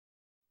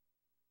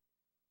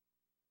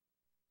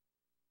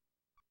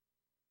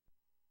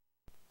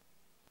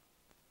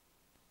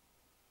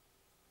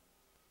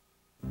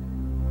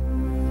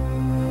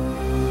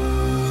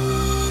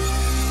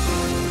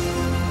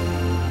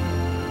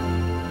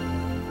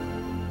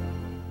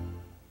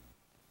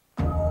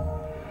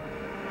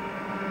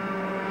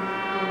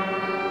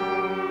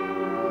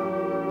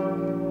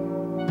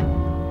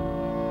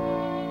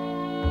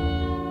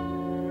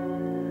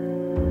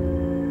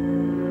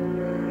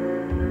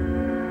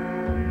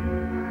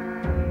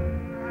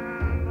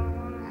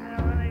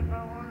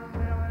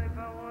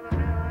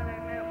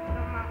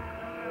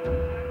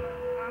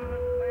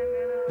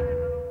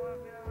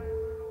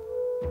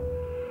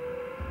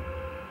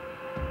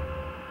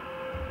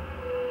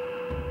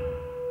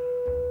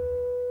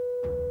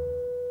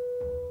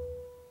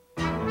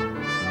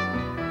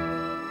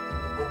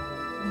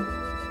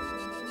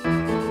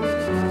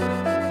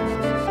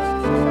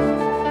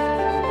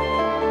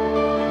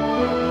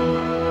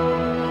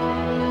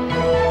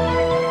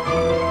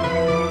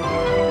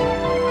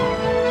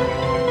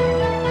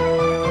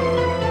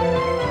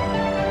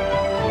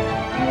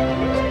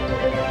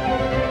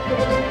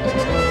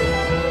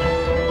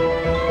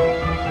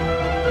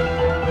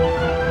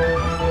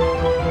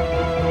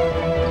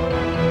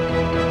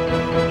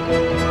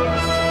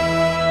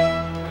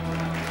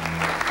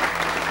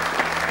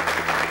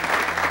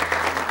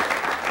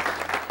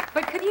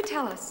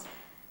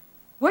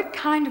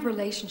kind of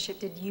relationship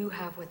did you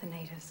have with the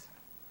natives?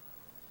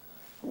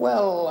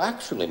 Well,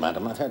 actually,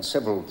 madam, I've had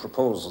several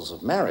proposals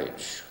of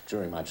marriage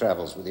during my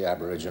travels with the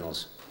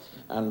Aboriginals.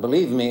 And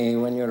believe me,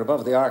 when you're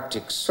above the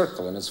Arctic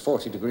Circle and it's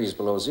 40 degrees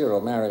below zero,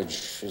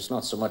 marriage is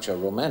not so much a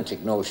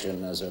romantic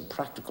notion as a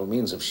practical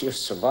means of sheer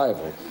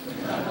survival.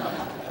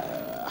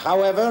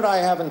 However, I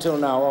have until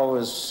now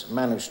always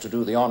managed to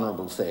do the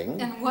honorable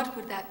thing. And what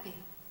would that be?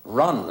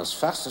 Run as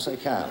fast as I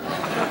can.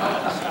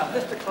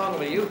 Mr.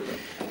 Connolly,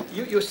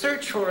 you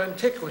search for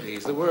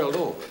antiquities the world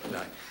over.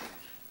 I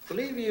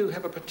believe you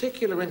have a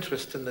particular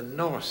interest in the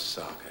Norse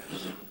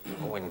sagas.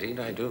 Oh, indeed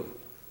I do.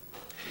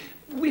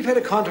 We've had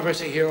a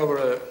controversy here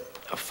over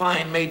a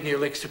find made near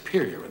Lake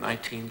Superior in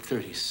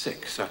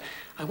 1936.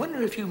 I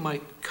wonder if you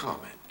might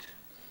comment.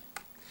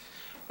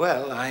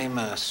 Well, I'm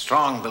a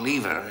strong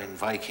believer in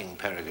Viking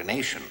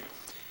peregrination.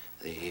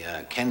 The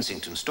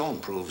Kensington stone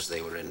proves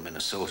they were in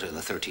Minnesota in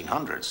the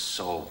 1300s,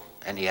 so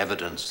any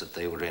evidence that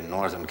they were in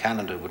northern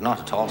Canada would not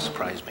at all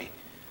surprise me.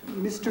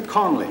 Mr.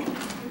 Connolly,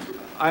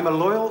 I'm a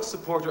loyal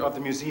supporter of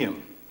the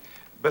museum,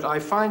 but I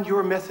find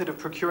your method of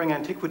procuring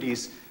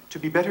antiquities to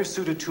be better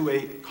suited to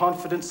a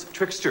confidence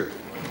trickster.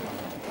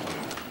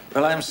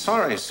 Well, I'm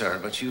sorry, sir,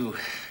 but you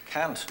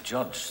can't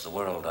judge the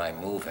world I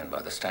move in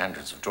by the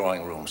standards of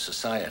drawing room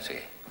society.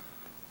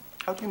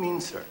 How do you mean,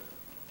 sir?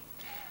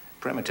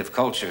 Primitive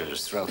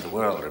cultures throughout the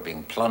world are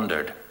being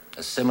plundered,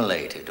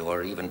 assimilated,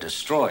 or even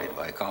destroyed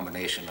by a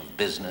combination of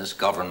business,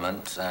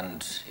 government,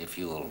 and, if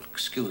you'll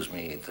excuse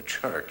me, the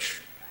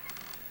church.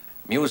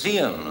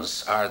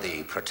 Museums are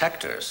the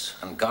protectors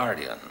and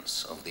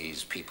guardians of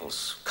these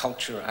people's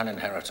culture and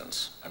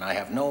inheritance, and I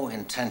have no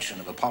intention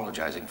of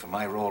apologizing for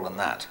my role in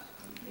that.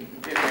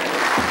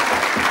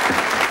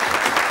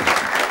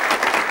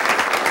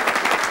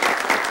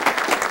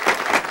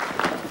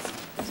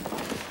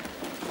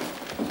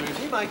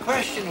 My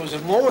question was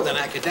of more than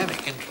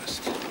academic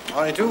interest.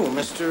 I do,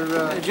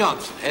 Mr.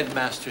 Johnson,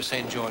 headmaster,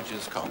 St.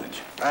 George's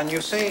College. And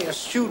you say a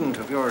student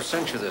of yours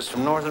sent you this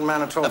from northern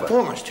Manitoba? A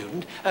former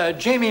student,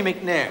 Jamie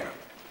McNair.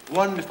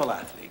 Wonderful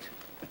athlete.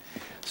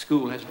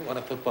 School hasn't won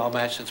a football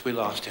match since we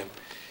lost him.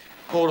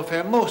 Whole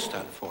affair most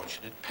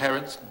unfortunate.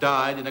 Parents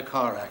died in a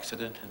car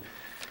accident, and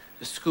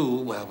the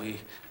school, well,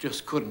 we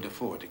just couldn't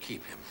afford to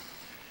keep him.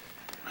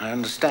 I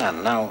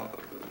understand. Now,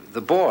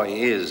 the boy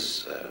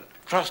is...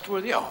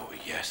 Trustworthy? Oh,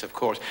 yes, of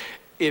course.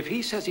 If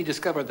he says he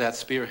discovered that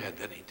spearhead,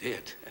 then he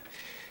did.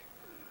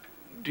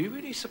 Do you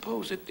really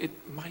suppose it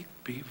might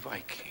be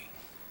Viking?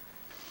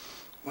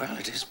 Well,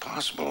 it is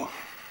possible.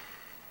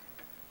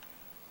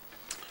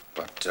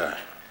 But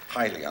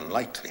highly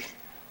unlikely.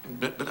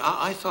 But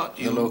I thought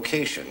you... The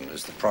location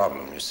is the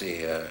problem. You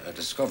see, a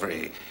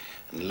discovery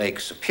in Lake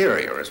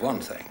Superior is one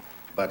thing,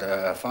 but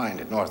a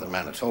find in northern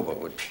Manitoba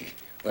would be,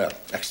 well,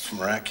 next to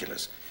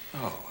miraculous.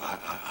 Oh,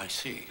 I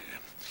see.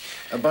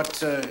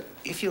 But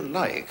if you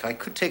like, I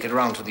could take it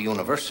around to the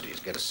universities,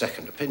 get a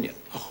second opinion.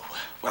 Oh,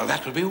 well,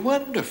 that would be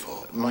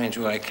wonderful. Mind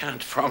you, I can't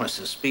promise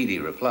a speedy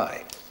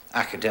reply.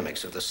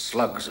 Academics are the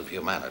slugs of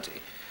humanity.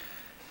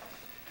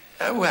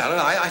 Well,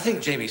 I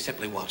think Jamie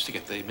simply wants to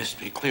get the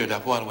mystery cleared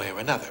up one way or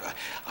another.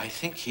 I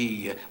think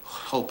he,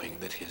 hoping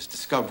that his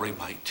discovery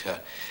might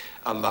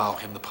allow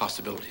him the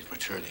possibility of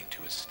returning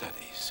to his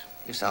studies.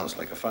 He sounds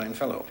like a fine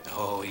fellow.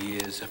 Oh, he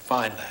is a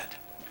fine lad.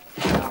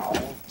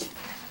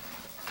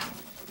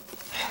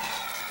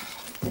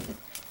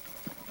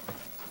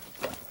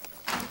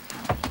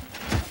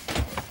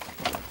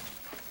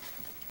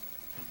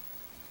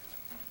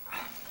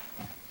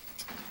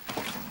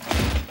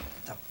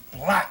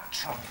 Black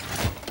trunk.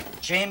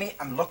 Jamie,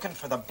 I'm looking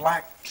for the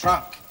black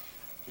trunk.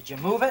 Did you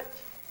move it?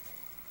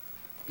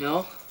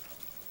 No.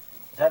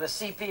 It had a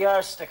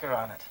CPR sticker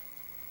on it.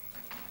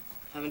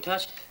 Haven't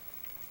touched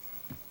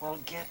it. Well,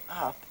 get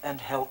up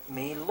and help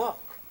me look.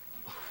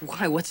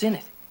 Why? What's in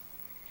it?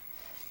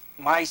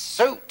 My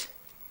suit.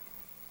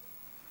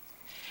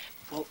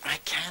 Well, I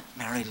can't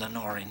marry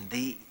Lenore in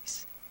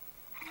these.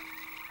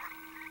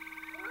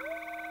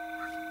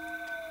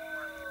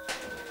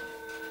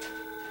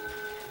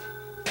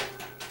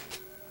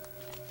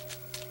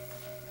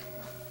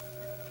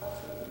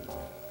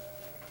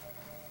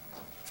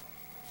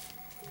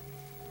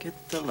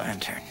 Get the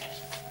lantern.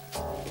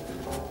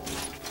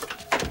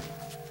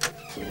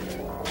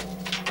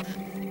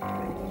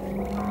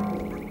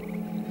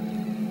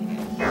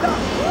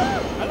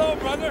 Hello,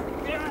 brother.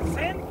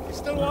 You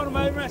still want to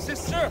marry my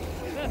sister?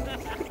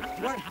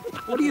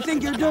 What do you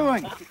think you're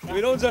doing? We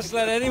don't just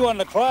let anyone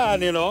to cry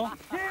on, you know.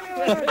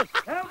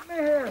 Help me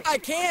here. I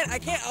can't.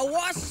 A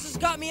wasp has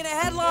got me in a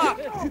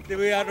headlock.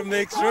 We have to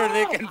make sure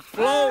they can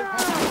float.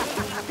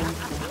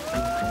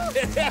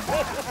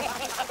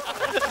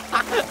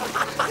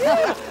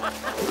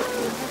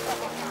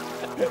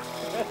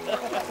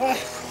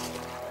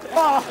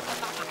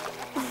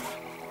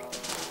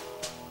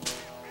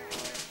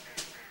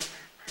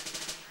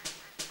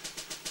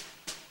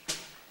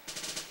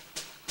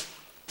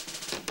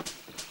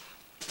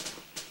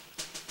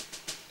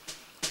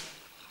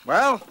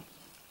 Well,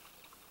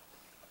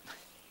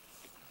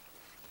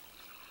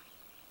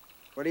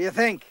 what do you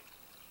think?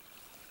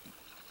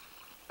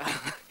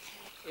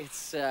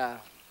 It's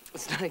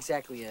not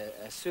exactly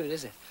a suit,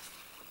 is it?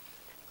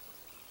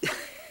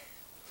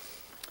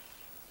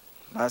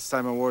 Last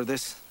time I wore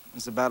this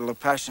was the Battle of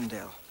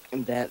Passchendaele.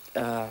 And that,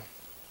 of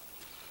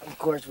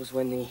course, was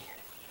when the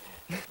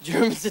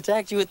Germans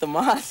attacked you with the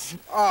moths.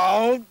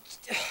 Oh!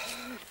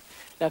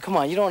 Now, come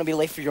on, you don't want to be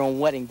late for your own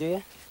wedding, do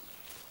you?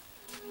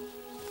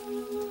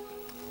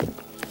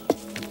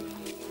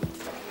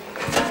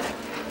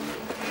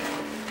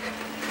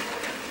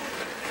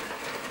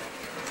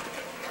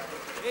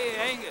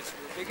 Hey, Angus,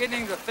 we're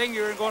beginning to think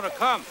you're going to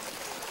come.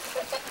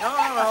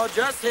 No,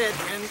 just hit.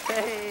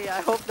 Hey,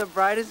 I hope the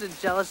bride isn't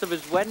jealous of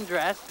his wedding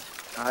dress.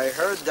 I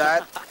heard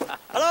that.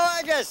 Hello,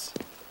 Angus.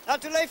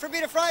 Not too late for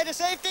me to fly to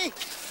safety?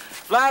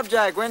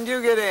 Flapjack, when do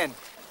you get in?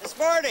 This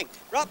morning.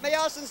 Brought my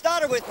Austin's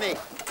daughter with me.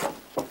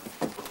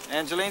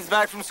 Angeline's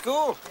back from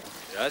school.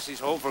 Yes, he's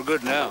home for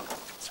good now.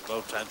 It's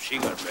about time she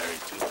got married,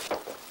 too.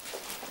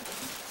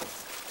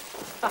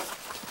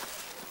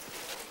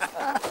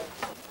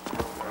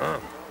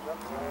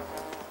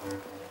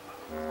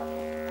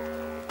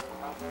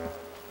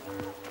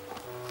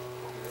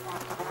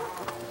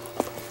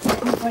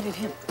 Who invited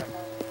him?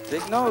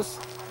 Big nose.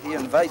 He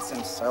invites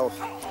himself.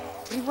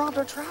 But he robbed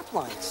our trap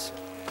lines.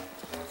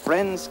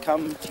 Friends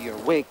come to your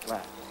wake,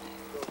 lad.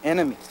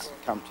 Enemies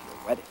come to your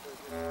wedding.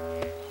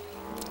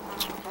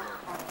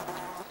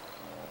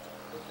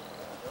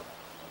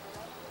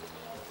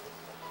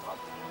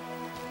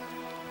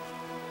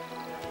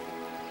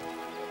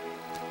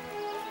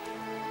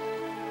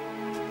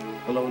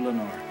 Hello,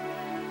 Lenore.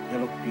 You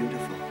look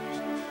beautiful.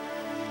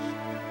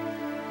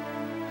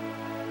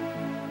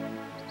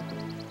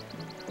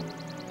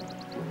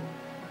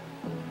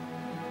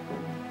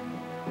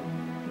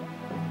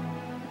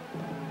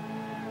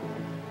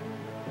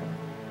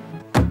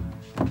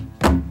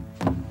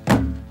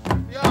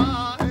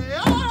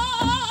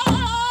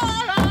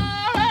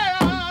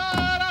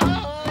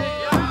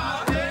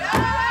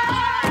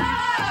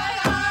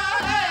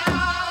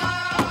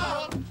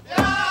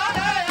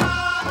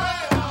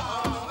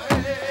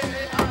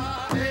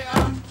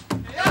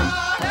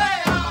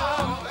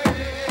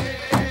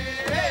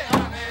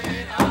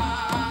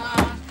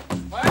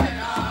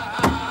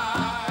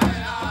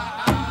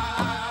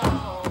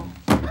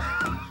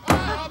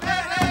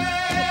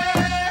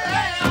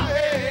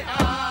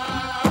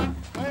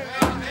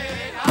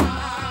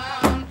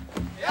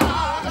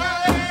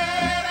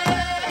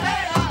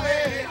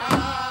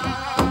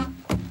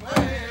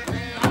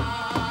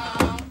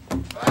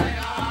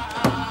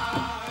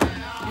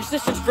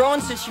 Sister's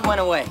grown since she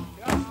went away.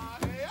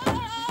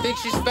 You think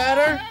she's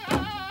fatter?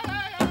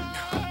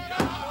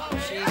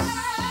 She's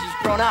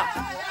grown up.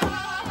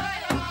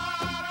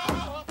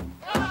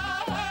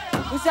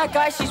 Who's that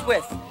guy she's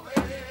with?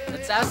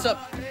 That's Assup.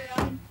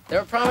 They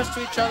were promised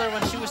to each other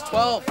when she was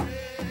 12.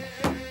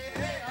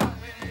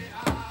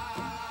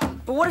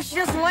 But what if she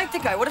doesn't like the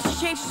guy? What if she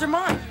changes her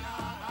mind?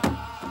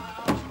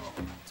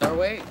 It's our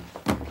way.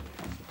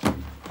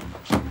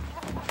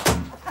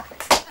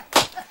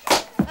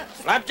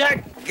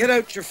 Flapjack, get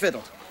out your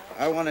fiddle.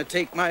 I want to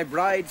take my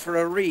bride for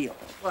a reel.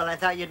 Well, I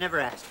thought you'd never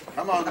ask.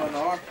 Come on,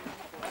 Lenore.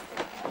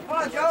 Come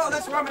on, Joe,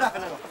 let's warm it up a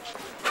little.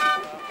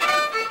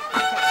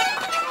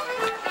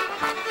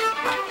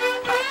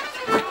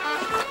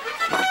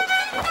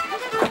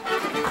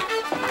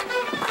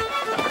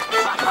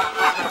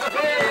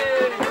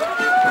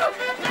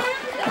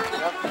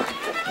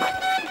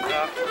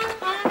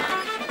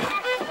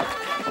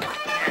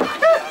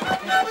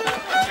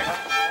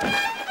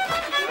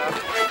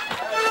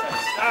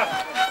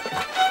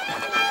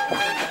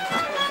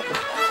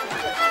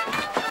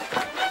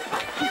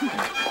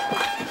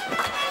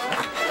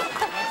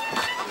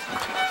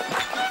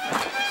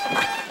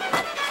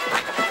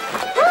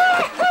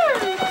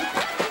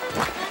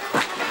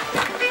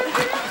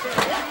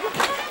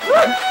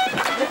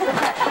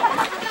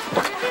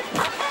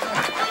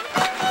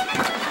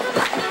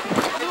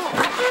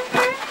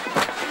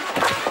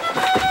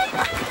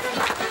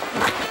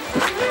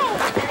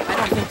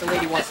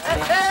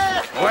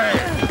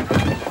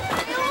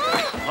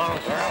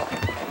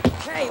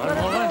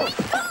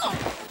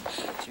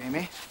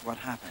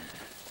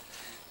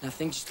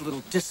 Nothing, just a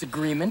little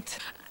disagreement.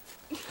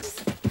 You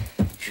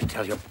should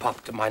tell your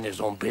pop to mind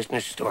his own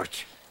business,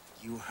 Storch.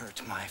 You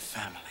hurt my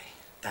family.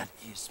 That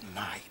is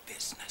my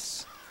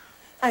business.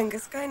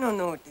 Angus, I don't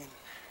know then.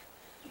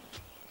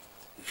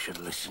 You should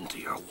listen to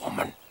your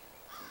woman.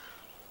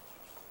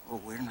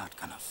 Oh, we're not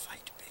gonna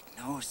fight, Big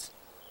Nose.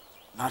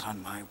 Not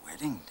on my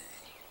wedding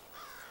day.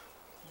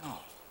 No.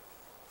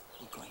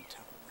 We're going to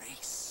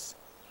race.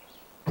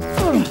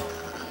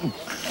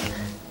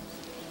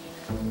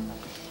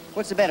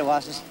 What's the bet,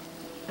 Oasis?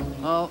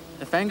 Well,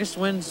 if Angus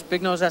wins,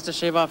 Big Nose has to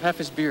shave off half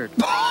his beard.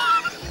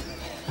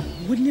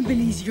 Wouldn't it have been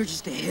easier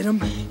just to hit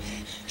him?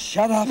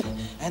 Shut up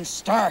and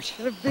start.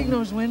 But if Big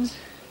Nose wins,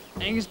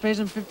 Angus pays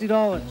him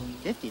 $50.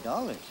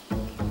 $50?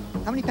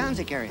 How many pounds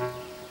they carry?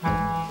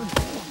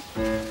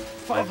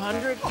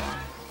 500.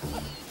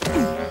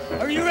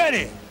 Are you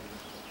ready?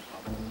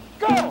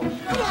 Go! Come on,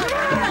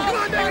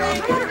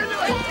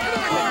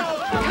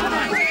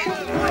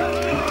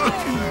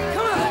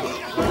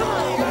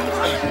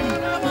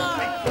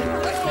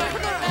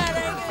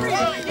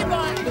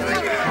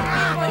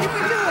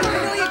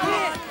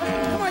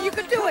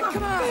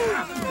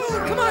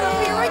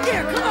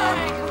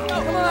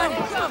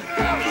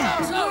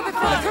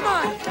 Come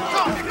on!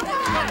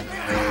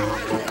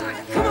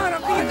 Come on,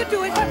 Uncle, you can do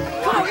it! Come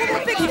on, one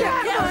more big step,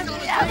 come on!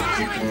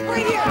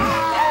 Right here!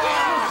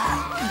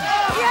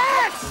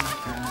 Yes!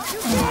 You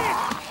did it!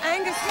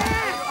 Angus,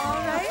 yes!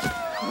 All right?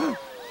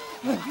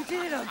 You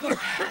did it, Uncle.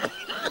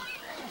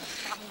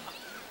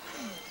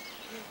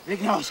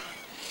 Big nose.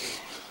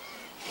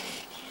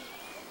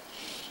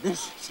 This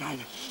side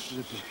of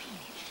the beer.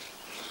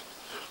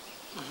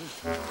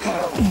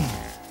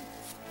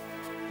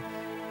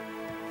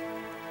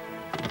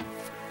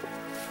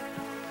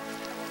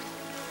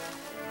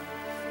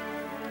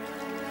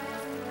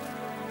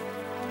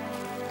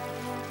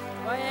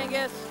 Bye,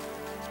 Angus.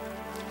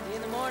 See you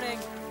in the morning.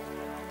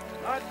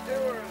 Not too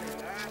early,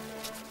 lad.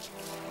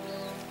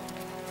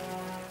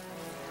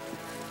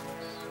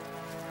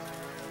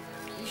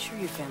 Are you sure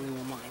your family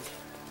won't mind?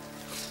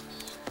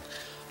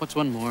 What's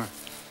one more?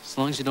 As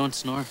long as you don't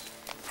snore.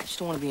 I just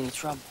don't want to be in any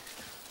trouble.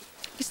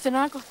 Είστε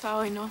να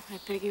κοθάω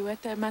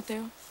επεργιουέτε,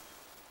 Mateo.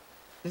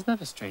 Isn't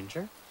that a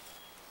stranger?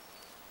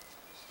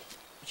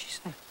 What'd she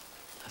say?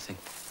 Nothing.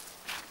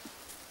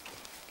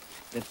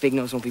 That big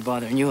nose won't be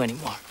bothering you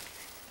anymore.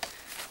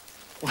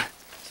 What?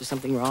 Is there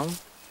something wrong?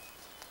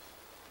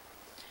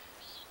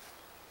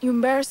 You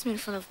embarrass me in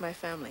front of my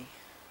family.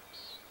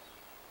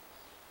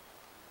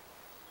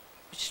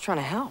 I'm just trying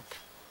to help.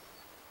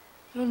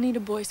 I don't need a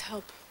boy's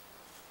help.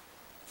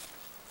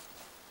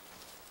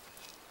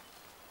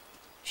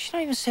 She's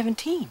not even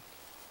 17.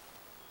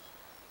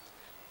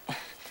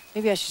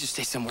 Maybe I should just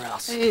stay somewhere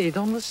else. Hey,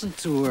 don't listen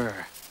to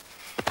her.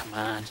 Come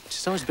on.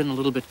 She's always been a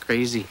little bit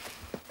crazy.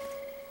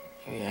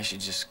 Maybe I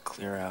should just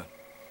clear out.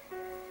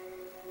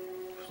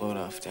 Float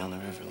off down the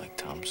river like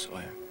Tom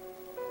Sawyer.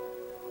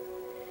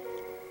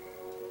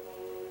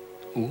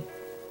 Who?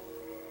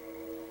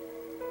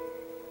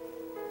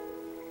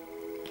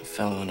 A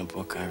fellow in a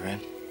book I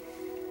read.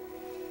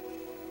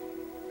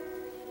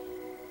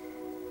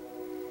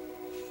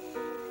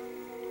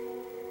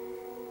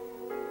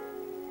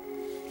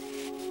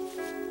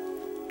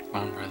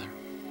 Come on, brother.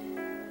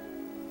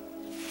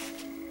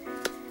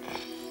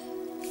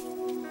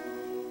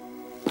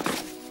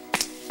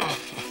 I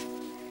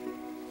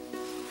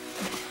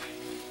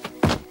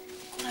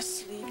wanna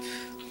sleep.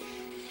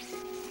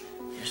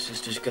 Your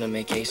sister's gonna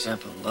make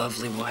ASAP a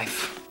lovely wife.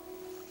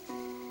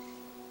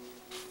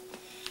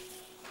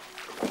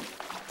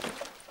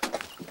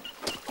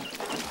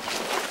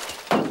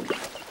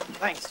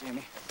 Thanks,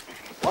 Jamie.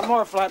 One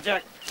more,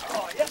 Flapjack.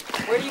 Oh, yeah.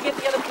 Where do you get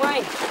the other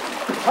plane?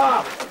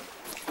 Tom.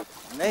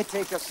 And they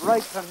take us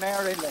right to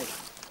Mary Lake,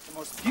 the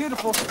most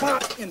beautiful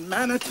spot in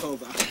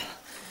Manitoba.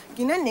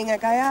 Ginandinga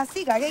kaya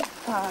siga kay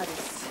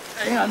Paris.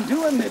 Hey, I'm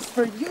doing this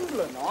for you,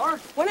 Lenore.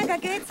 When I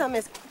got some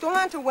is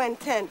don't to win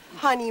 10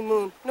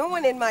 honeymoon. No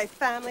one in my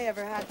family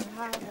ever had to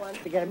have one.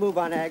 We gotta move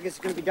on, Agnes. It's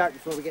gonna be dark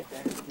before we get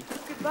there.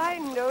 Goodbye,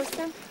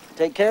 Ndostin.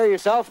 Take care of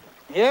yourself.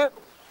 Here.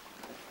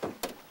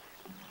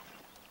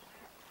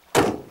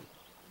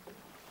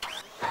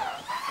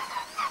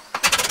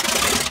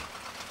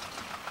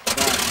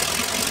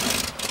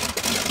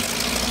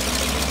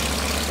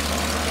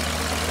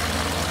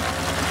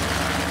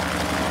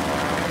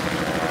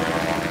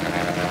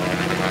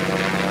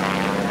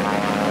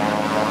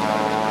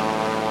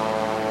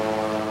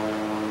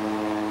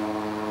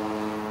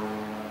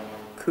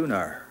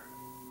 Kunar,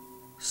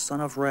 son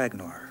of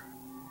Ragnar,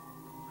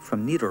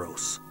 from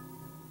Nidaros,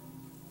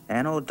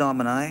 Anno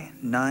Domini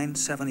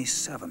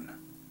 977,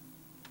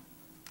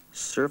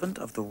 servant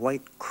of the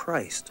White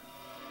Christ.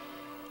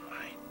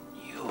 I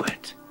knew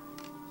it.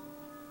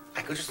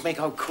 I could just make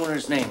out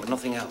Kunar's name, but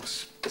nothing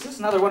else. Is this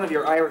another one of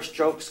your Irish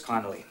jokes,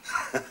 Connolly?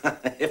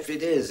 If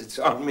it is, it's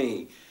on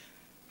me.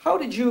 How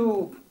did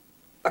you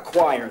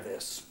acquire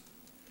this?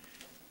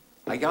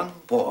 A young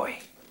boy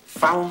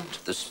found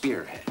the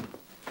spearhead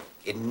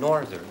in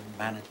northern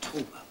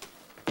Manitoba.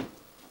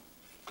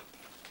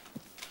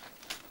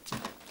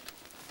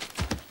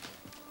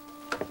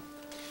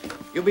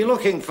 You'll be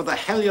looking for the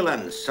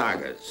Helluland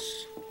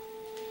sagas.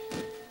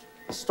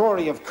 The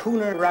story of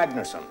Kunar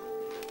Ragnarsson.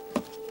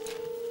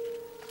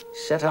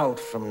 Set out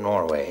from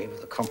Norway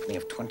with a company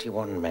of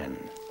 21 men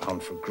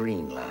bound for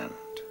Greenland,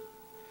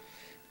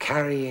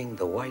 carrying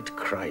the White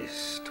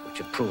Christ, which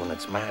had proven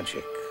its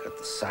magic at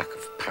the sack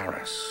of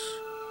Paris.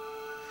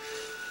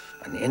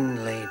 An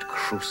inlaid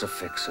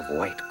crucifix of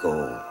white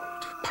gold,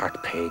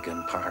 part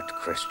pagan, part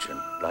Christian,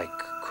 like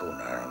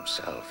Kunar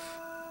himself.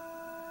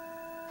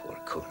 Poor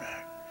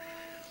Kunar.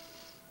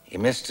 He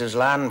missed his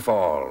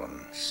landfall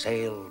and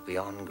sailed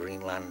beyond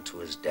Greenland to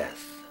his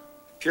death.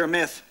 Pure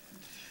myth.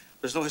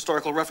 There's no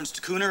historical reference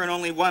to Kunar and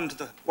only one to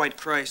the White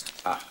Christ.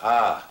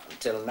 Aha,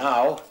 until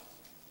now.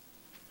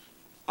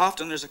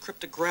 Often there's a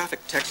cryptographic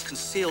text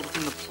concealed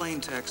within the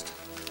plain text.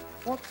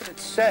 What could it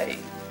say?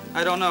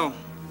 I don't know.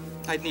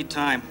 I'd need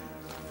time.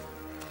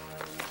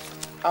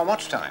 How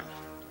much time?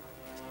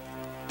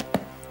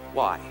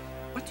 Why?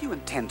 What do you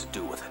intend to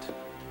do with it?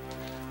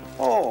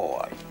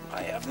 Oh,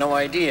 I have no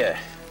idea.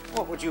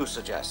 What would you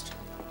suggest?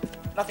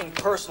 Nothing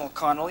personal,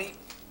 Connolly.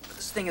 But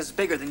this thing is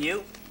bigger than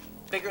you.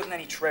 Bigger than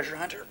any treasure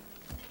hunter.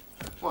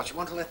 What, you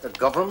want to let the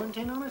government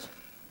in on it?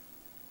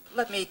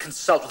 Let me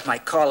consult with my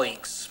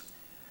colleagues.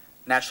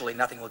 Naturally,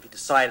 nothing will be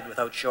decided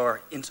without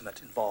your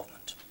intimate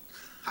involvement.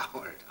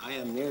 Howard, I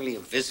am merely a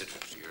visitor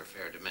to your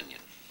fair dominion.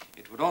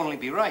 It would only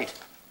be right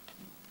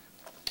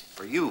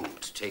for you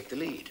to take the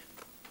lead.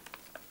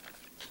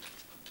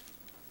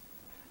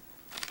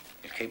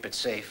 You'll keep it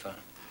safe, huh?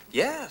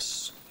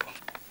 Yes,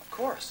 of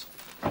course.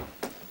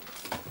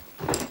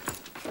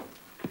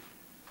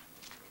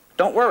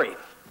 Don't worry.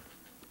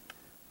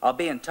 I'll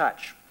be in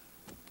touch.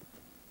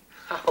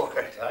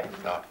 Howard, I'm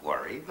not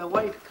worried. The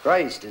White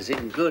Christ is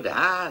in good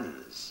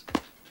hands.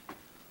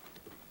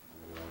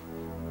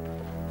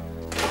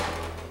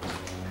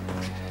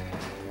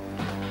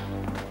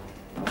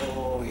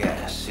 Oh,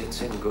 yes,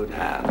 it's in good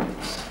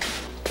hands.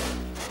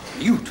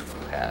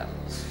 Beautiful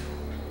hands.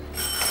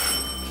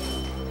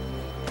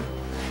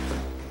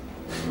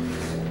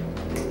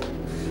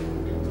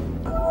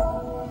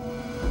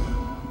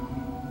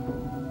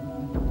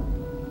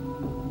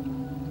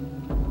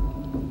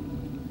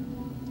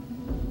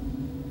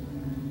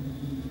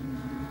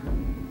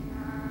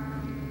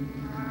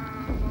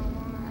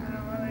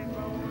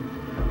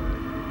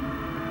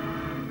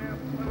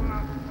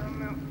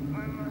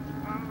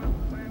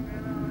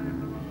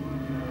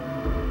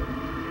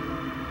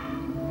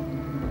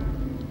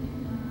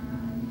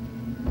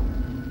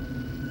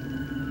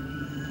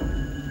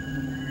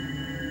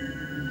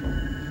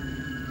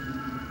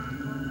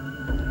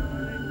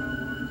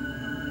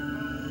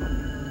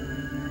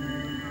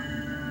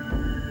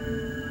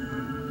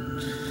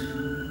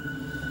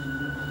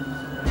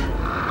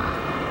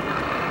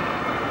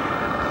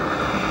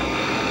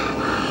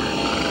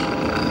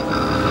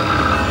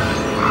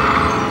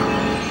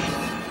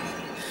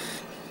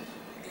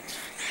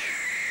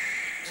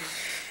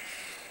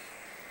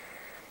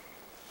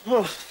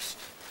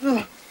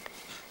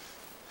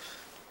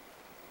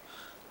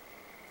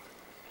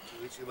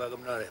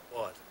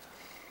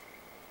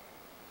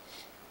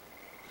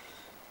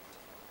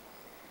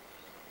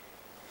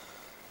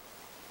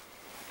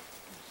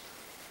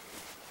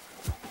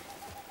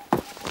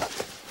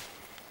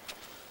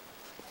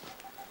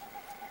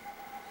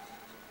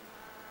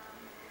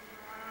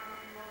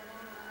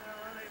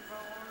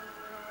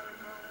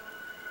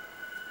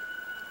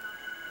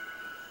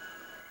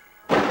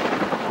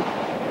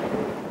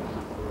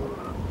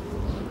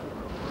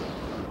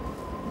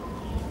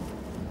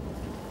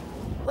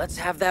 Let's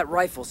have that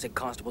rifle, said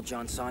Constable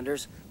John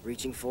Saunders,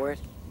 reaching for it.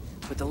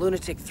 But the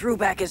lunatic threw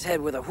back his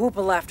head with a whoop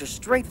of laughter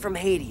straight from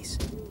Hades.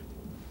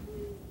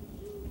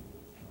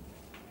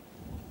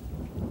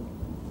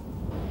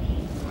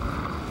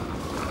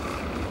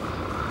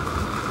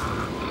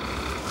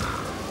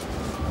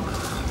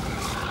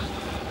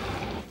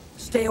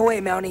 Stay away,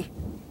 Mountie.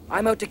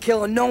 I'm out to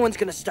kill and no one's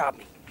gonna stop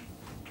me.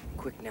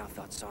 Quick now,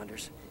 thought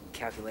Saunders,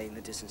 calculating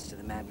the distance to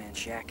the madman's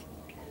shack.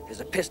 There's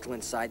a pistol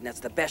inside, and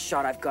that's the best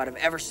shot I've got of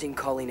ever seeing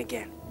Colleen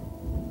again.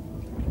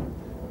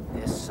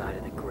 This side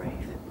of the grave.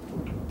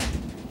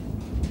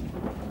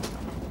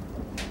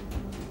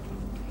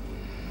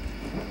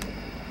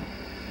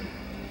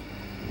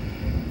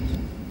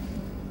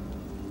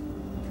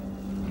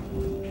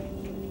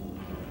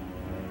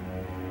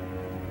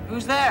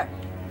 Who's there?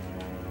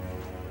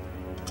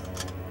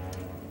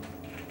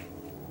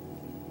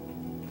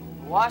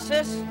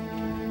 Oasis?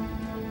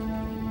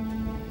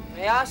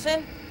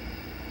 Mayasin?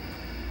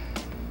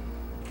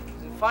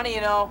 Isn't funny,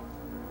 you know.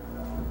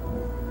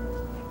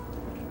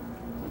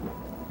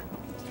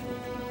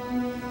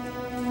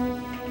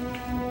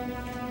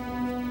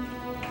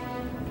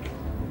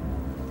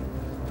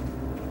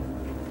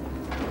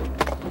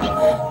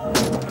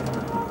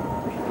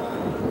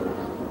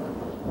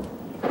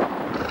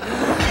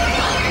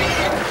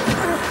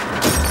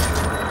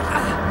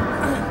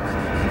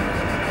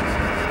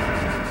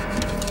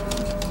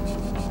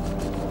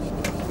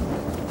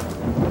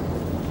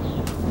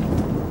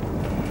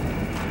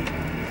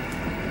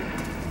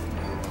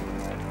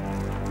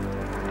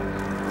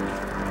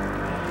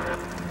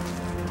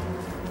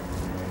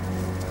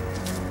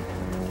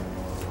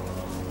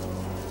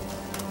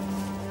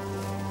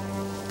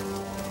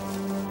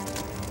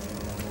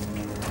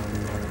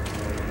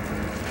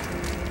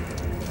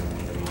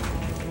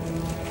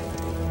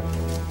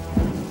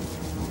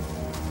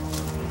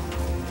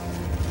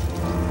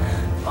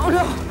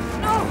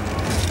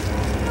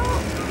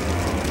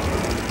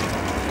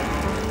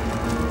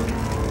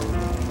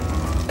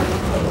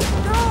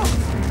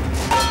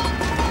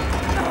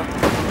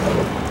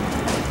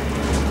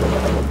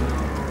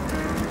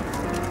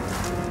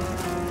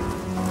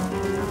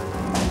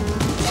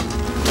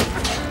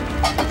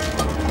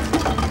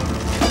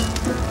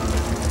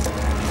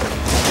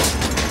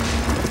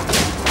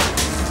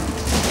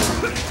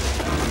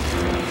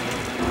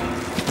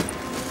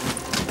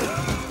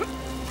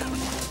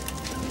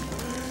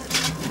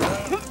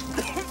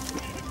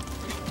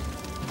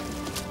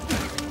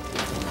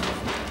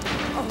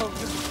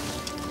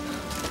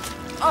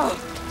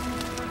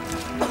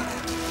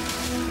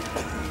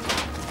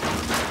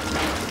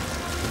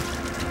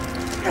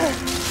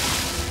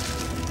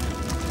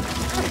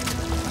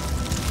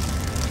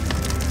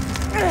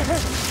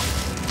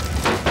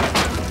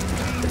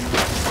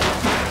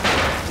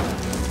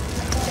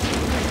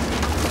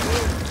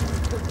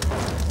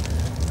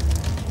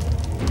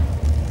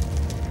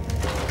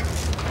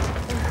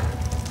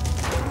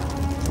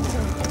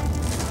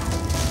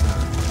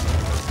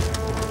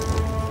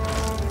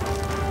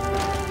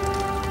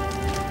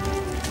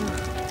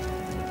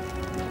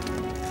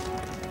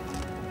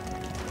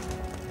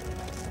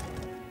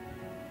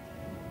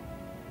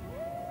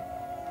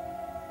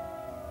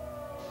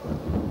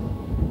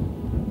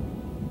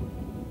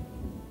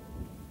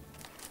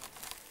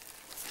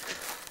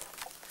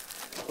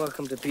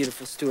 Welcome to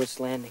beautiful Stewart's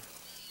Landing.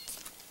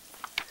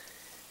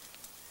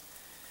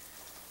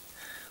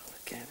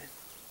 Look at it.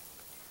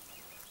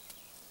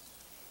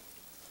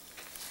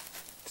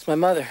 It's my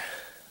mother.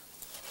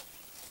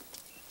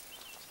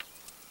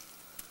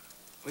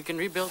 We can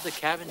rebuild the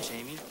cabin,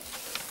 Jamie.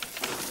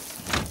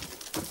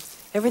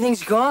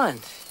 Everything's gone.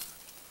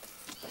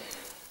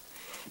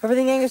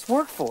 Everything Angus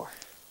worked for.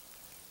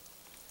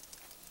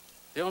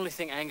 The only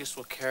thing Angus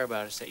will care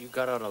about is that you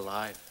got out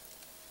alive.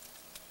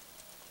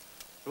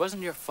 It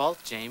wasn't your fault,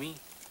 Jamie.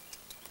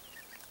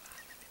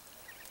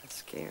 I'm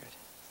scared.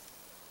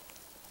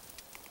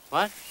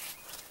 What?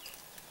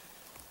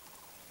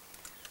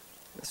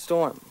 The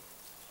storm.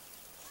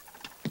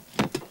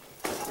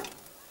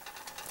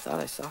 Thought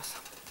I saw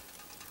something.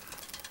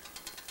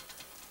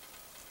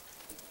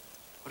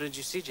 What did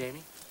you see,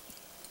 Jamie?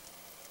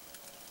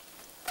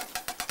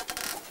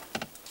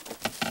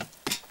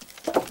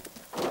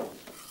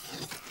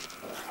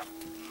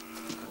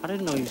 I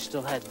didn't know you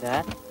still had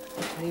that.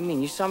 What do you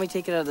mean? You saw me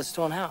take it out of the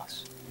stone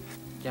house.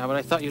 Yeah, but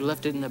I thought you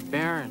left it in the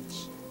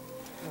Barrens.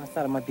 I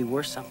thought it might be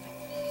worth something.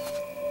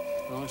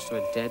 It belongs to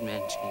a dead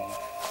man, Jamie.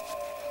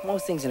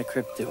 Most things in a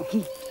crypt do.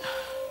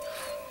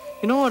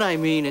 You know what I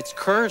mean? It's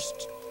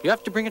cursed. You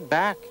have to bring it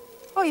back.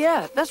 Oh,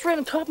 yeah. That's right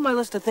on top of my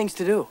list of things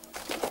to do.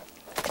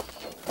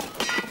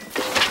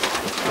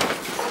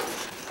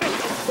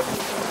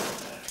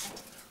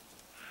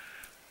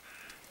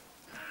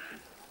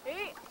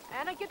 Hey,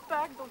 Anna, get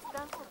back. Don't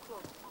stand so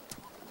close.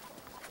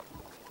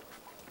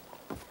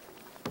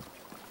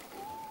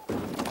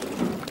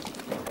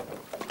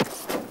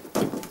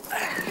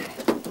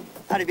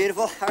 Howdy,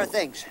 beautiful. How are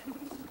things?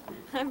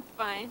 I'm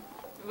fine.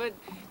 But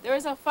there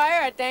was a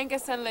fire at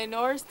Angus and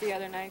Lenore's the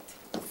other night.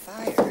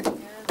 Fire?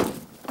 Yeah.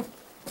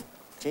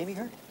 Jamie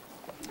hurt?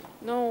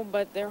 No,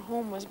 but their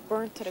home was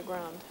burnt to the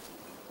ground.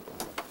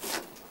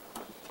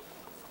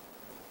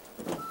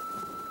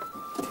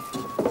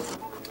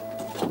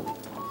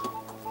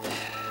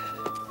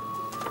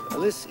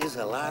 Well, this is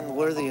a land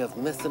worthy of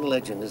myth and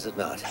legend, is it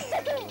not?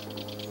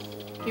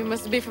 You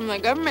must be from the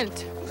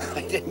government.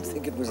 I didn't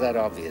think it was that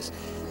obvious.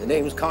 The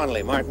name's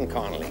Connolly, Martin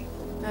Connolly.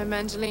 I'm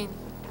Angeline.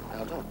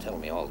 Now, don't tell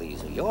me all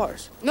these are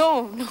yours.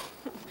 No,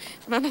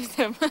 none of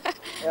them.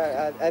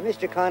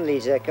 Mr.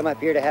 Connolly's come up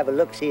here to have a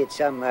look-see at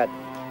some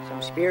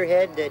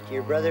spearhead that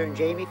your brother and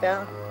Jamie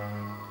found.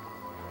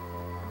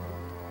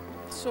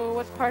 So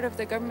what part of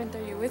the government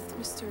are you with,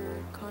 Mr.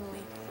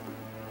 Connolly?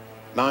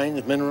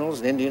 Mines, minerals,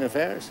 and Indian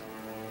affairs?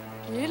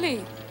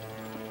 Really?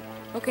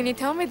 Well, can you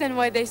tell me then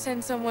why they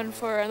sent someone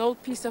for an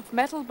old piece of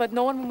metal, but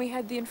no one when we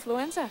had the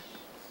influenza?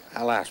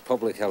 Alas,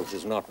 public health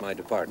is not my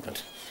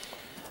department.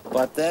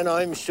 But then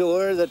I'm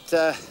sure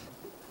that,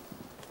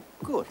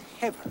 good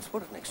heavens,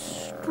 what an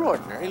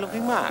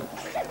extraordinary-looking man.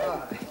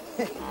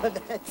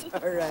 That's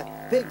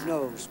our big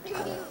nose.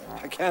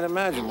 I can't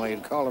imagine why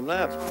you'd call him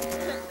that.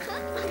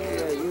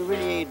 You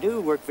really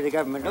do work for the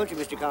government, don't you,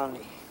 Mr.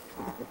 Connolly?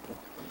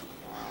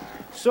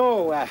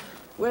 So,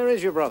 where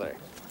is your brother?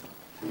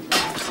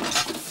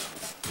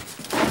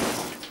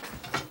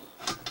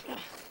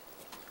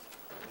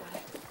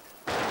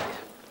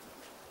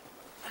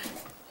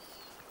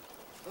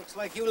 Looks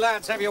like you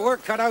lads have your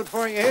work cut out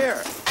for you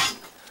here.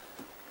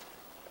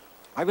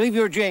 I believe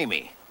you're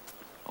Jamie.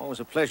 Always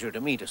a pleasure to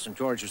meet a St.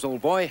 George's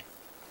old boy.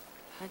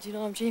 How'd you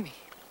know I'm Jamie?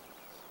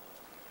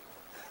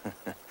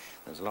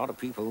 There's a lot of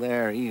people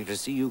there eager to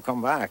see you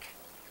come back.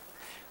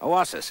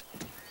 Oasis,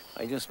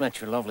 I just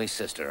met your lovely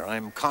sister.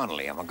 I'm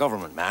Connolly. I'm a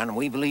government man, and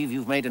we believe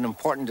you've made an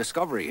important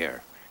discovery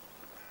here.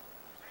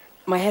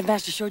 My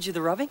headmaster showed you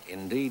the rubbing?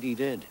 Indeed he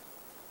did.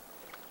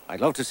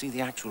 I'd love to see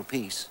the actual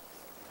piece.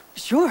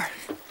 Sure.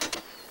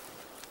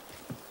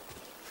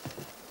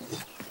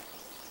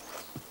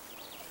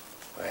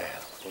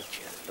 Well, would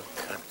you look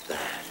at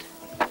that?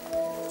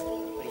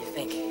 What do you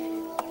think?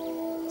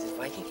 Is it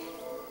Viking?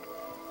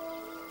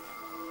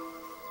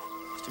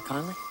 Mr.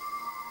 Connolly?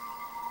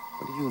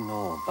 What do you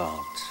know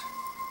about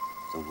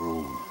the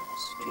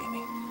runes,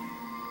 Jamie?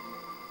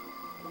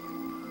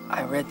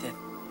 I read that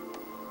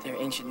they're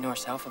ancient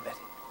Norse alphabet.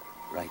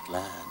 Right,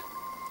 lad.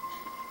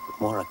 But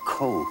more a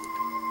code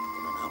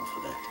than an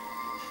alphabet.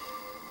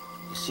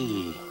 You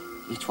see,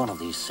 each one of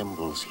these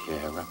symbols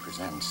here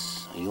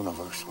represents a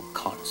universal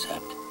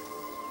concept,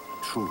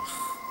 a truth,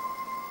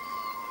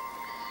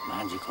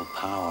 magical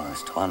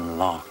powers to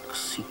unlock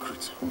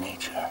secrets of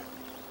nature.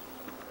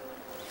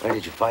 Where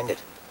did you find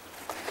it?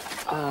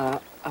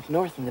 Up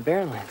north in the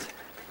Barrens.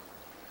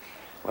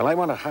 Well, I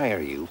want to hire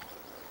you,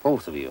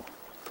 both of you,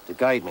 to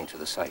guide me to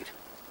the site.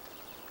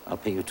 I'll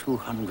pay you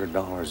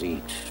 $200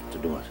 each to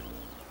do it.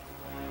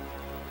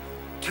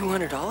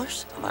 $200?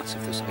 Well, that's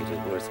if the site is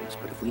worth it,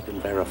 but if we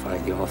can verify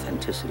the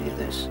authenticity of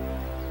this,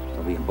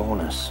 there'll be a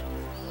bonus.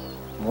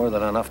 More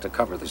than enough to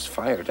cover this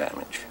fire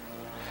damage.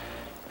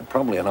 And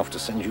probably enough to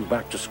send you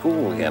back to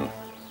school again.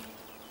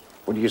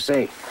 What do you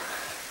say?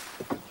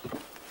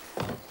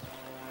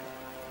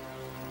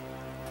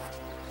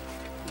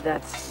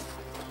 That's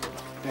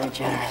very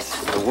generous.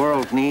 The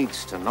world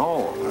needs to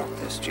know about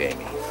this,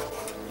 Jamie.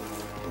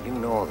 You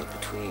know that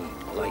between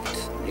light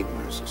and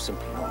ignorance there's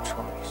simply no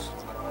choice.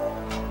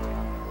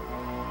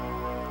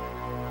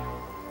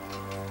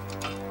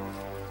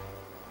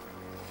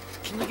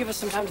 Can you give us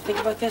some time to think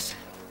about this?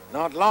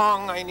 Not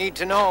long, I need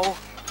to know.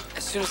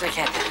 As soon as I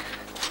can.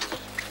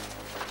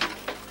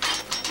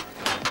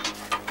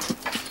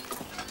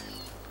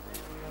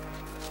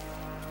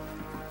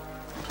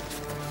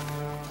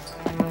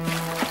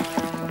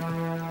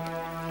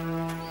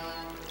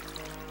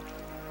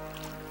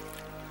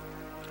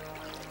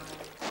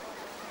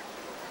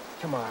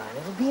 Come on,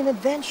 it'll be an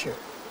adventure.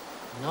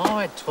 No,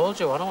 I told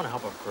you, I don't want to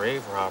help a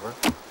grave robber.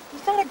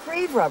 He's not a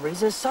grave robber,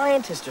 he's a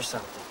scientist or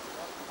something.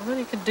 Well, then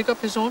he can dig up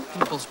his own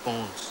people's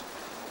bones.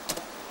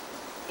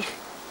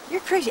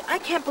 You're crazy. I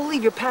can't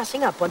believe you're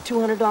passing up on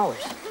 $200. Well,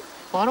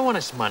 I don't want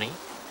his money.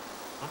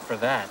 Not for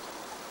that.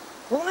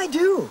 Well, I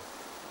do.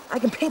 I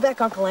can pay back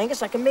Uncle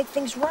Angus, I can make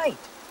things right.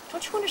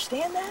 Don't you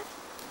understand that?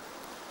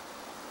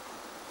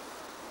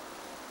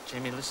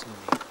 Jamie, listen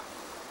to me.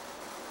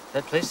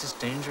 That place is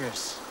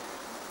dangerous.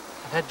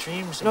 I've had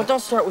dreams No, about...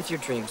 don't start with your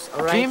dreams,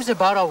 all right? Dreams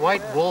about a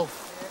white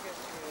wolf.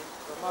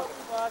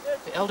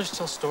 The elders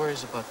tell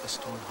stories about the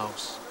stone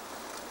house.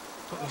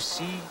 Don't you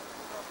see?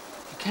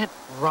 You can't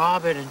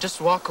rob it and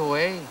just walk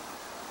away.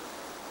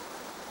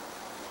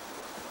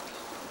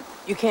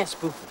 You can't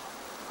spook me.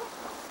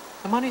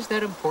 The money's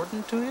that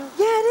important to you?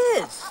 Yeah,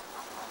 it is.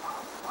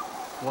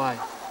 Why?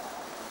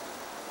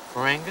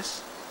 For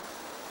Angus?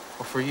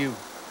 Or for you?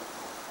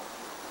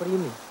 What do you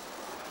mean?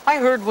 I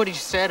heard what he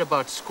said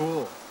about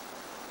school.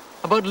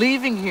 About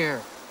leaving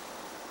here.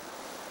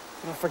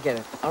 No, forget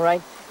it, all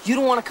right? You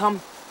don't want to come,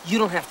 you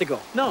don't have to go.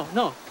 No,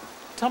 no.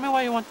 Tell me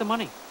why you want the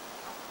money.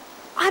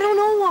 I don't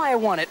know why I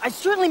want it. I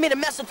certainly made a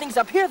mess of things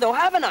up here, though,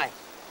 haven't I?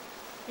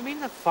 You mean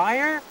the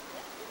fire?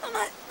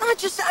 Not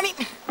just, I mean...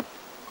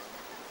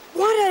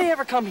 Why did I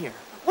ever come here?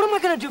 What am I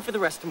gonna do for the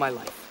rest of my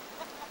life?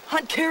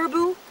 Hunt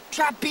caribou?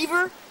 Trap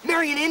beaver?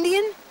 Marry an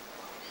Indian?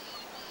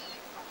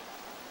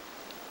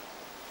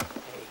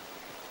 Hey.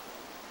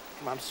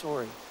 Come on, I'm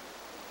sorry.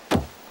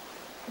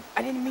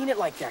 I didn't mean it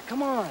like that,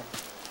 come on.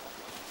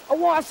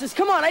 Oasis,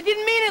 come on, I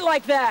didn't mean it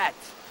like that!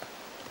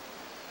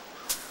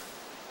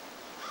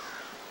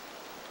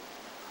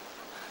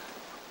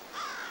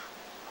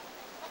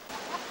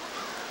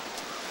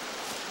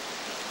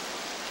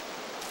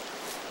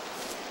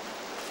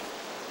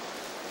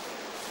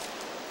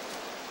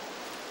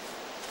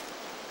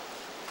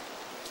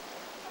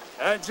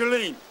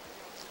 Angeline.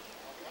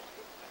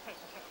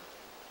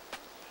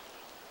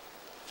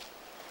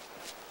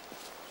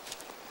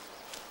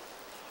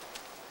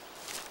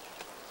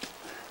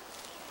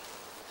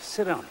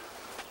 Sit down.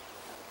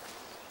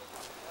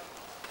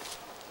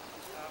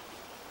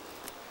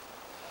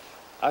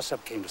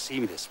 Assap came to see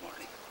me this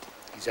morning.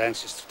 He's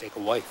anxious to take a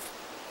wife.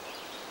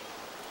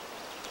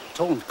 I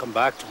told him to come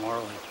back tomorrow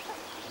and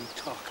we'd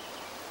talk.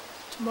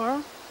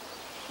 Tomorrow?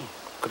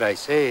 Could I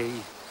say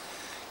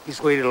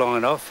he's waited long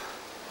enough?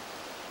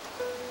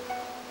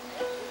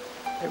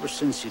 Ever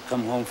since you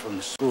come home from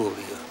the school,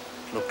 you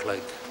look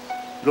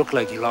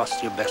like you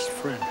lost your best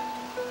friend.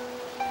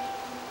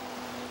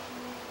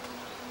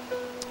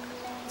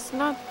 It's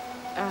not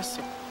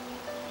acid.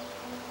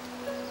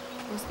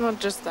 It's not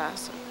just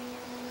acid.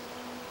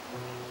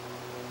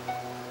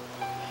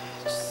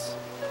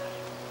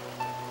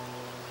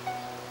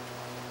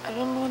 I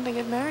don't want to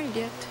get married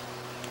yet.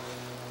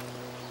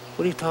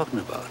 What are you talking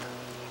about?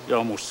 You're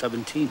almost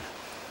 17.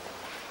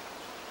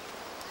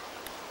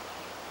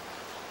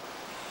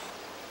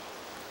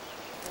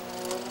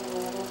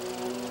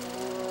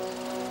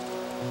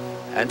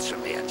 Answer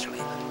me,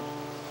 Angelina.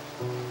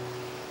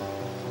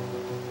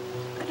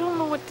 I don't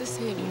know what to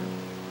say to you.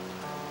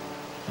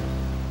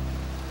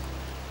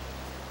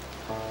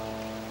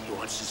 He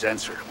wants his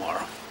answer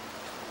tomorrow.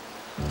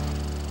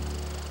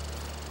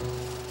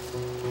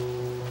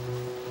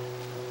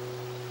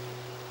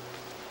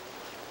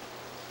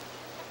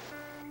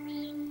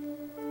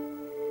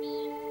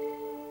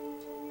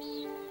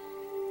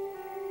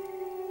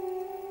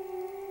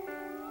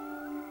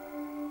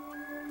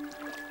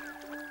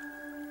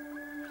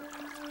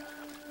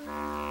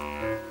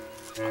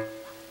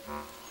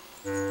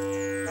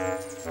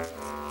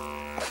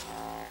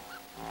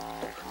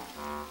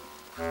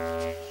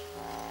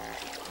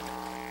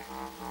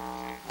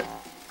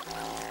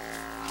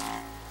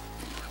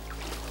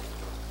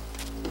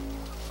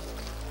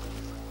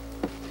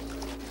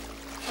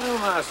 Well,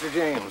 Master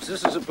James,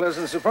 this is a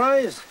pleasant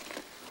surprise.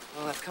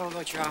 Well, I've come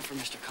about your offer,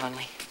 Mr.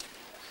 Conley.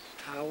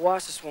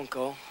 Oasis won't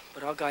go,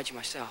 but I'll guide you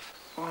myself.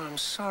 Oh, I'm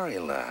sorry,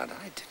 lad.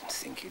 I didn't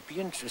think you'd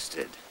be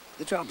interested.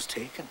 The job's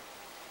taken.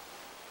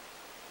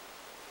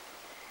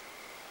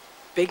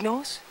 Big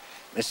Nose?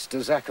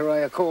 Mr.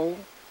 Zachariah Cole?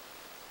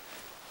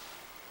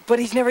 But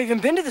he's never even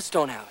been to the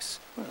stone house.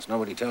 Well, it's not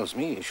what he tells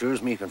me. He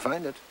assures me he can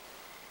find it.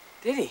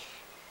 Did he?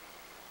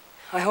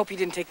 I hope he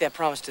didn't take that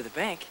promise to the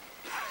bank.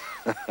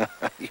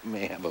 You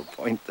may have a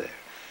point there.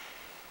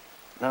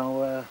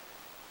 Now,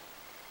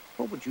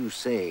 what would you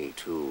say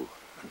to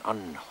an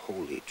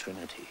unholy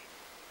trinity?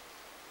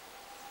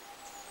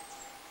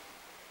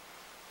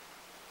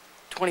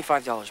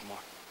 $25 more.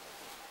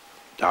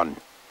 Done.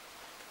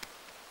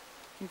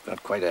 You've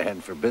got quite a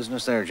head for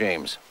business there,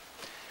 James.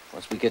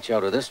 Once we get you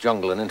out of this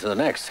jungle and into the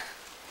next.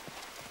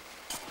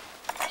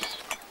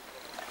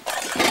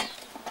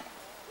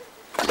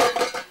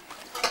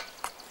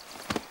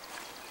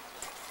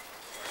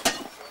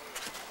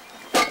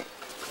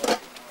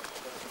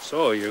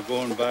 So, you're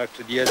going back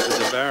to the edge of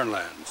the Barren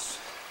lands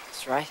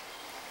That's right.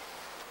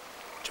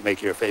 to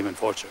make your fame and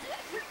fortune.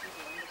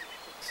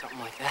 Something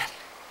like that.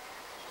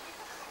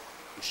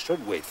 You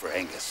should wait for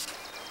Angus.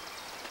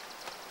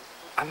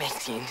 I'm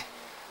 18.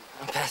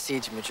 I'm past the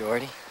age of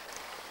majority.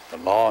 The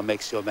law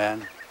makes you a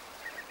man.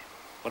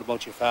 What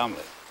about your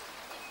family?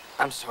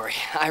 I'm sorry.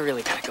 I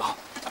really gotta go.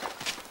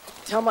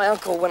 Tell my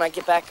uncle when I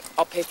get back,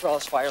 I'll pay for all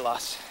his fire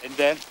loss. And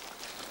then?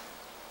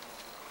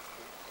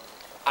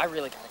 I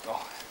really gotta go.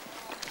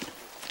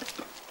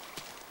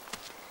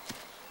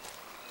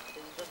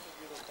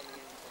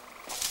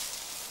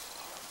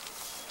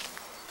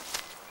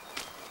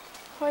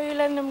 Why are you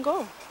letting him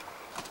go?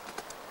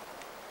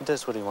 He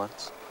does what he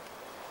wants.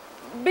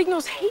 Big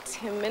Nose hates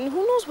him, and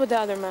who knows what the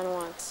other man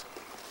wants?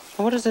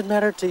 What does it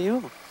matter to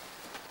you?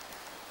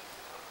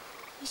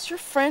 He's your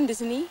friend,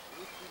 isn't he?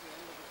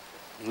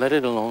 Let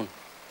it alone.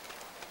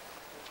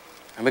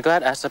 I'm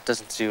glad Asap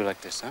doesn't see you like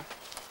this, huh?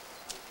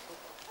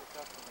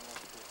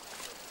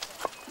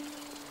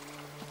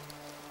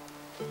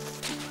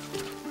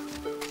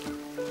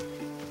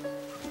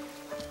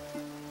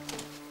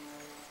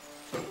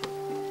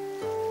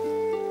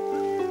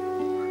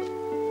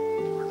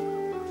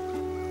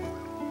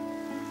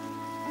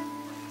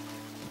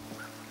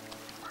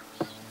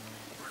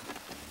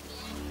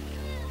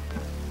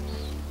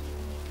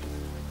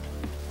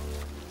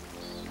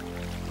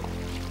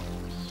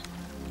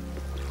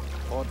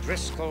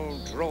 Driscoll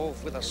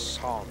drove with a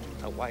song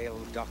the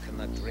wild duck and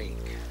the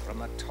drake from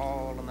the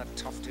tall and the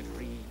tufted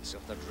reeds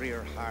of the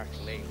drear Heart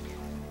Lake.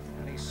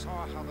 And he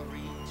saw how the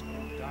reeds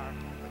grew dark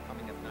with the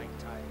coming of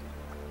nighttime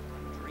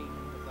and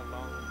dreamed of the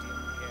long dim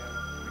hair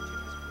of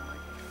Bridget's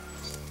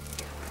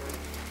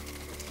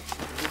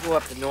bride. We go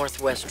up the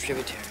northwest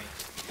tributary,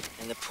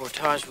 and the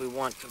portage we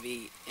want could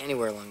be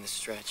anywhere along this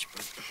stretch,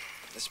 but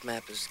this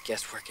map is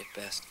guesswork at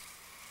best.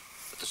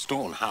 But the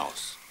stone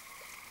house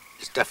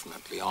is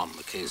definitely on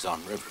the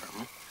Quezon River,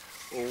 hmm?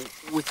 Well,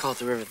 we call it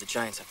the River of the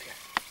Giants up here.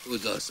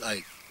 With us,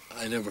 I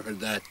never heard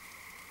that.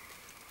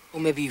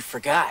 Well, maybe you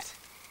forgot.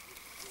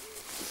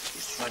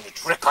 He's trying to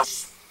trick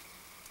us.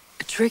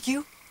 Trick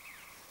you?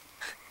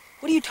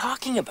 What are you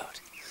talking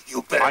about?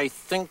 You better. I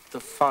think the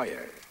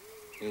fire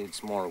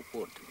needs more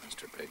wood,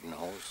 Mr. Big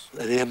Nose.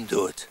 Let him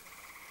do it.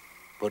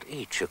 But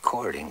each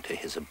according to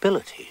his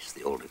abilities,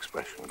 the old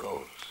expression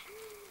goes.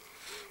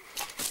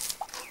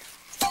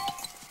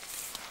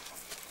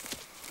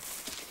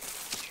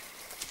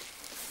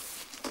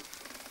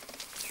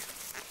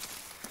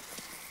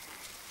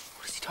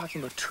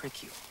 Talking about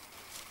trick you.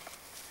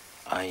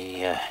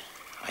 I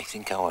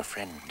think our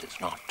friend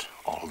is not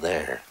all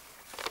there.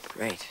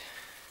 Great.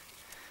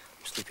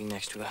 I'm sleeping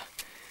next to a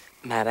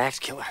mad axe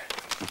killer.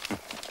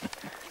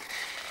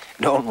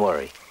 Don't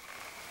worry.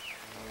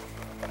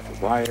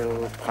 A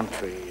wild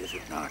country, is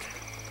it not?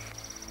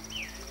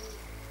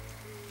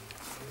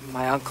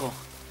 My uncle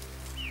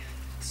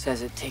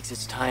says it takes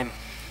its time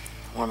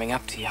warming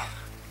up to you.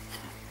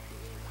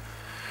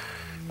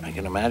 I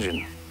can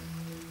imagine.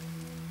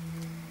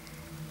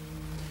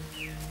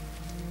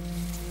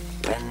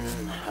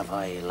 When have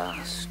I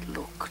last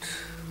looked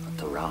at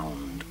the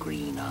round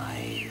green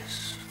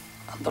eyes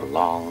and the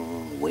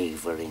long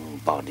wavering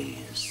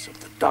bodies of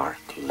the dark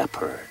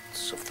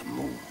leopards of the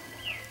moon?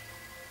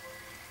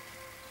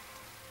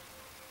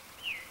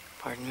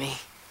 Pardon me?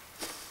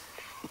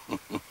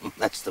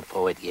 That's the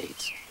poet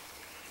Yeats.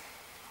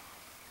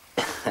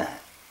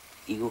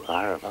 You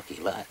are a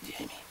lucky lad,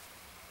 Jamie.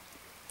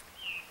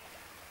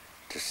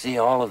 To see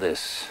all of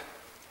this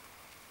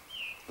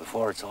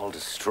before it's all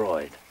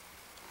destroyed.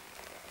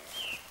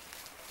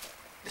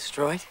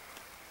 Destroyed?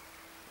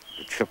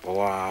 The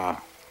Chippewa,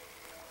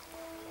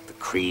 the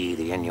Cree,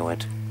 the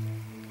Inuit.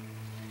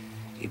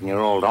 Even your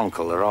old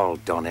uncle, they're all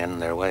done in.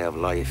 Their way of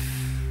life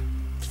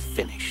is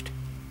finished.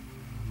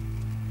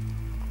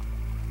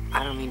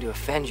 I don't mean to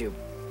offend you,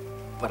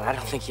 but I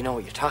don't think you know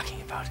what you're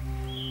talking about.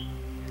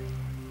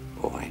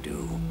 Oh, I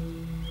do.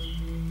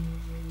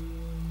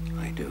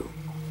 I do.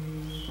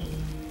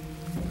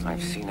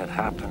 I've seen it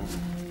happen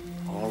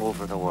all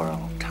over the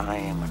world,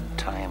 time and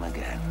time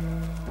again.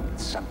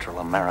 Central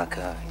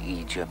America,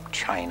 Egypt,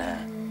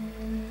 China.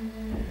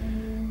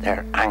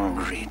 Their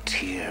angry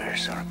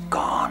tears are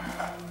gone.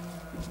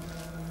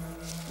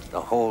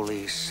 The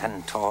holy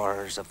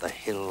centaurs of the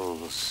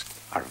hills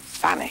are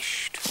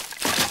vanished.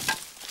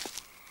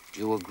 Do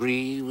you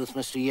agree with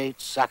Mr.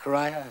 Yeats,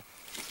 Zachariah?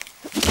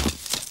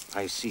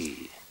 I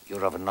see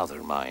you're of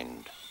another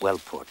mind. Well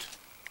put.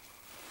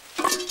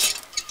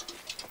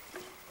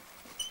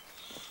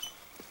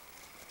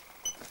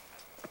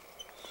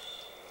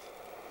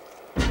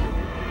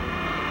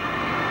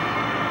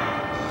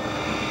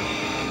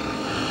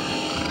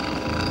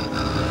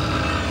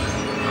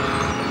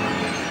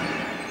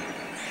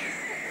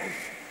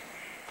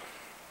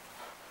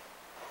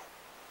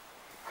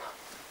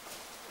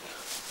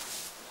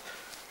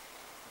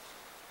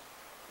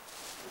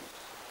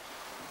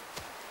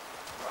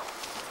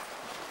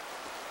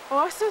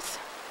 Oasis?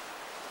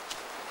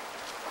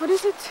 What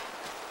is it?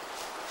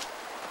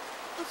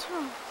 What's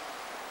wrong?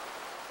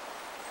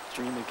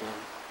 Dream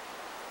again.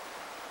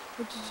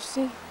 What did you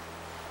see?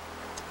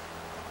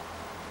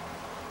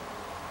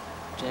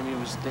 Jamie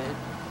was dead.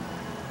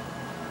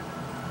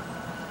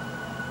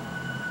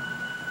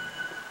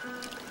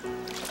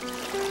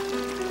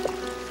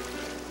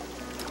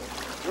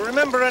 You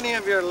remember any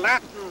of your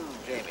Latin,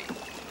 Jamie?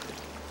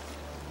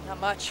 Not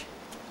much.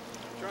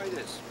 Try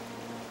this.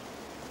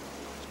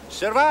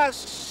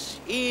 Servas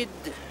id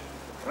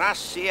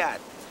raciat.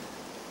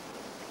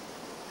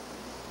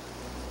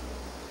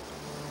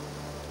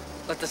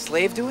 Let the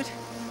slave do it?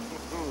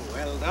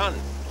 Well done.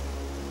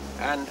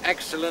 And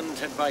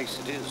excellent advice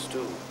it is,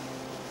 too.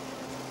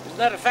 Isn't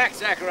that a fact,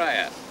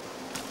 Zachariah?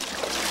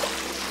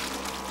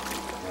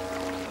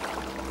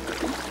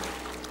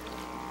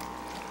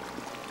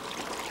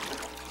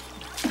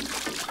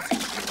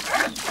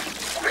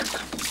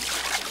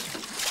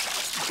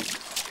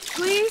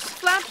 Please,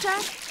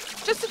 Flapjack,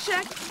 just a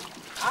check.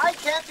 I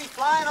can't be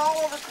flying all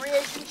over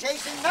creation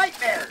chasing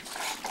nightmares.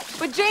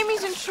 But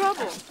Jamie's in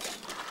trouble.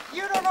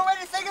 You don't know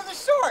anything of the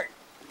sort.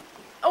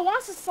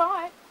 Oasis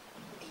saw it.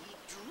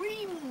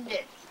 Dreamed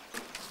it.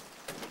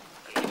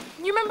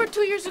 You remember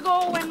 2 years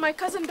ago when my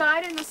cousin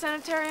died in the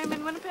sanitarium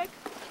in Winnipeg?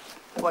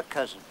 What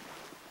cousin?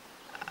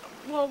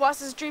 Well,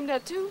 Oasis dreamed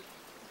that too,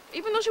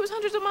 even though she was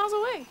hundreds of miles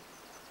away.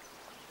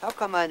 How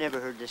come I never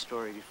heard this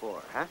story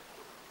before, huh?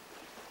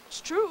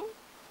 It's true.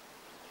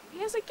 He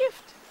has a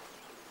gift.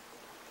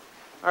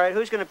 All right,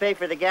 who's going to pay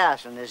for the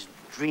gas on this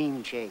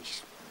dream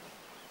chase?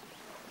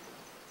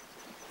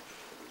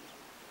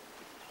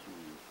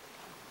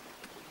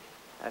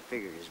 I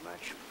figured as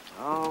much.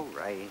 All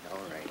right,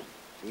 all right.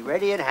 Be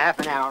ready in half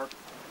an hour.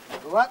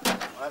 Go up,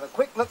 we'll have a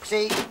quick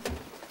look-see.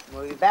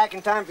 We'll be back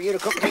in time for you to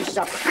cook me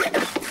supper.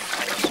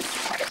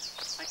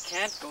 I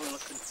can't go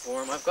looking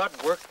for him. I've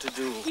got work to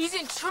do. He's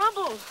in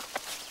trouble.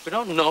 We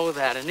don't know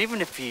that, and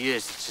even if he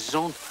is, it's his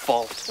own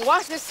fault.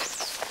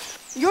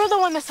 Oasis, you're the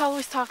one that's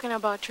always talking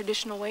about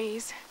traditional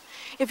ways.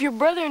 If your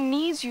brother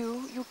needs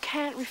you, you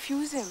can't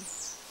refuse him.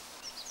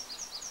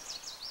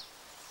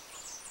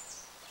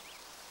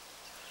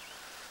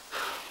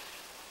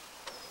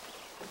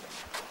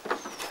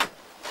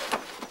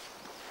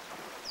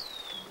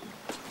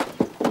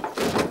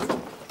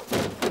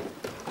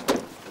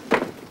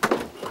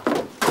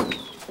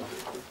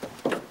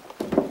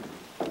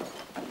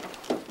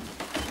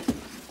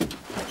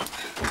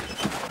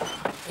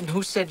 And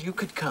who said you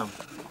could come?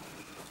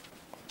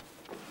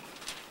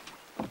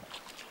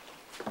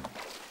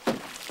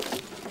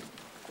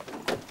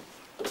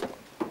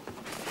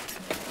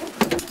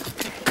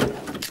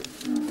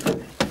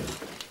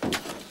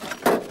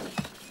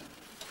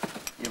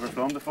 You ever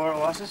flown before,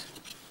 Oasis?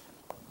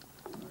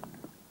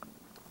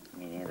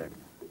 Me neither.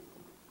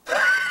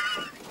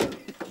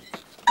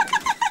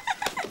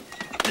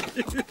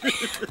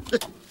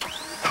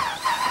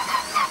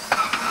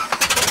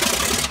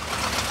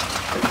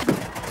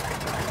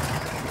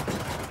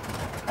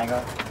 Hang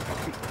on.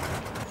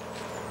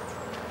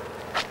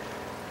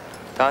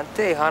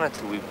 Tante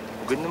hanatui,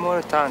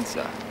 gunamora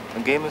tansa. A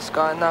game of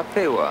ska na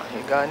pewa,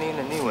 igani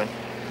na niwan.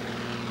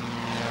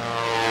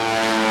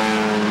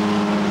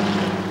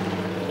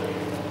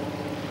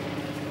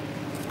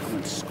 Come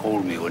and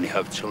scold me when you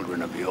have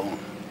children of your own.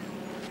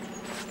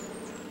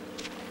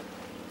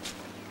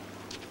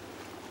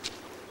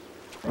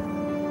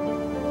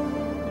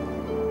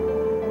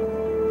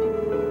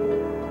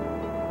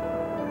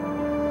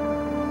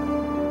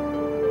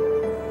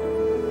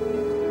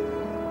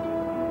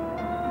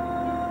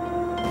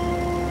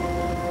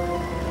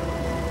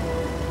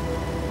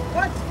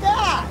 What's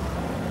that?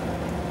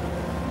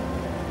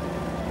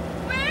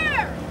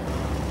 Where?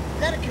 Is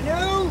that a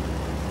canoe?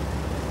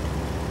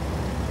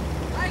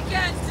 I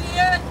can't see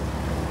it.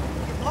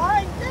 It's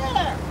lying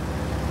there.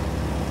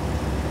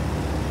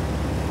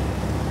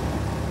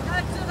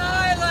 That's an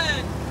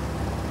island.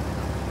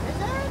 Is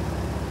it?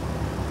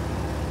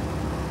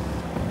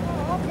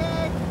 Oh,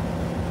 okay.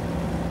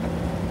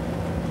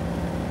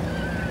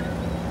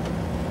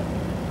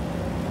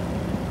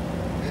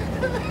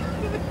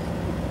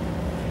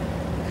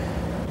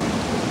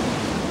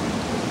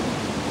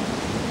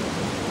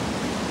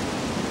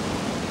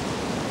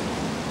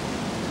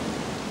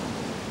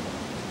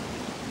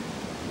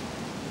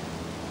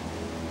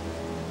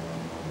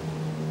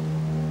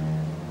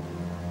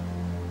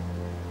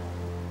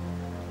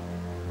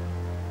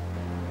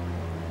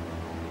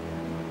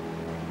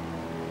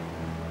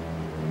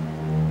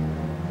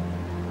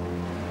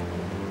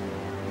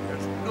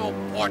 There's no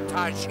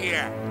portage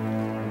here.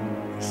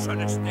 You should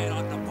have stayed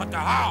on the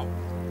Putahau.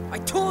 I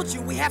told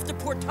you, we have to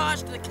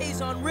portage to the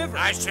Quezon River.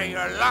 I say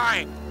you're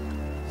lying.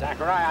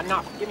 Zachariah,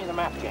 enough. Give me the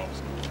map,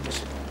 James.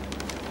 Listen.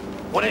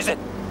 What is it?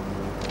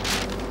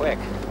 Quick,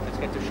 let's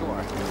get to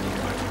shore.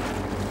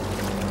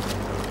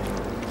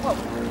 Whoa,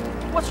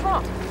 what's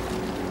wrong?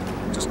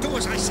 Just do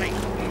as I say.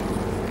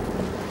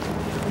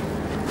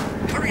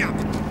 Hurry up.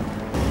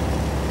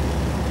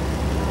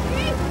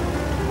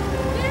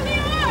 There they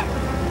are.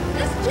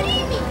 That's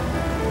Jamie.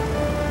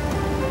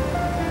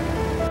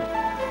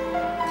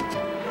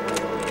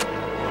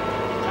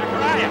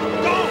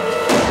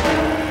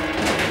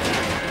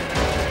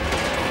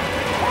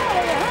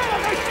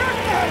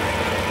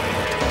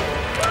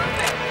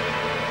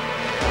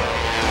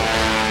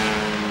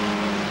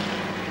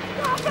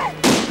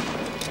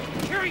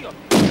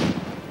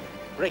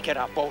 wake it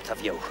up, both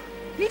of you.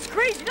 He's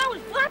crazy. That was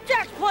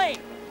Flapjack's plane.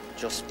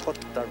 Just put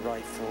the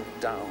rifle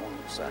down,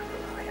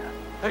 Zachariah.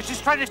 I was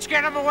just trying to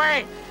scare him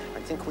away. I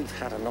think we've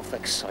had enough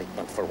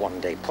excitement for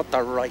one day. Put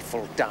the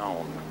rifle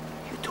down.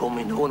 You told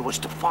me no one was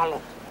to follow.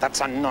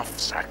 That's enough,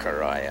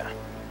 Zachariah.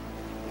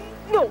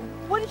 No,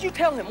 what did you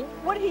tell him?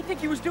 What did he think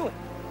he was doing?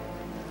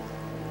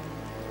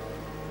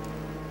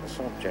 The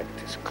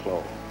subject is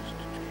closed,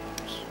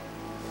 James.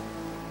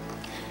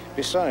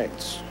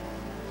 Besides,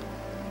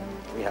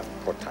 we have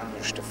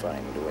portage to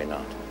find, do we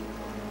not?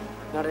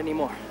 Not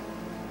anymore.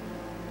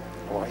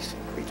 Oh, I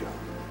think we do.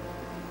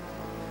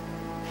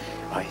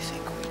 I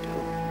think we do.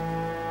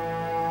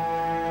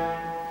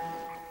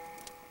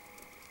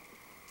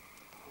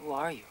 Who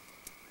are you?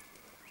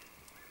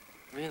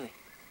 Really?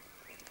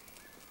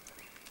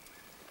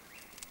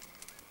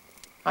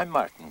 I'm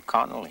Martin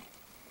Connolly,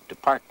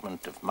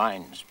 Department of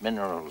Mines,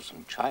 Minerals,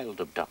 and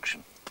Child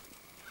Abduction.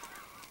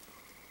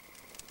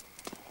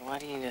 Why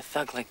do you need a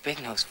thug like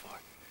Big Nose for?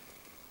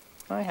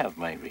 I have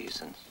my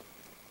reasons.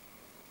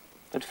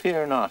 But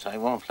fear not, I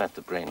won't let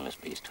the brainless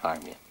beast harm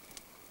you.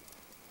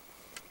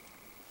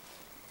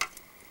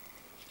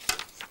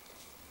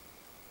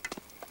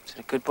 Is it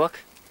a good book?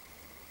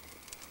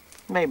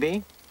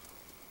 Maybe.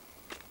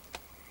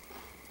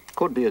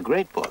 Could be a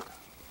great book.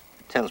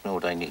 It tells me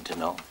what I need to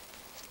know.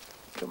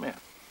 Come here.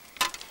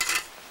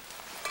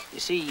 You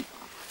see,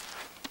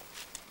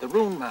 the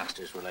rune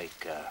masters were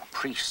like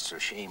priests or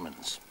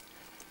shamans,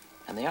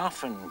 and they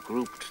often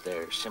grouped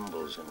their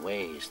symbols in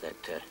ways that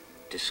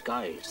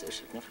disguise their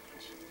significance.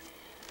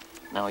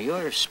 Now,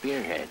 your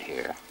spearhead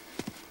here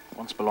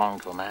once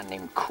belonged to a man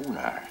named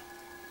Kunar.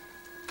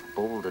 A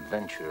bold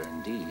adventurer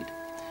indeed.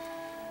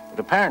 But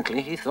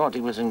apparently he thought he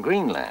was in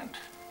Greenland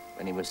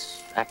when he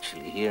was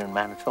actually here in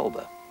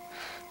Manitoba.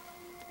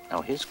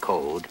 Now, his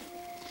code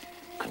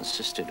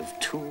consisted of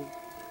 2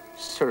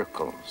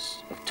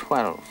 circles of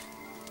 12.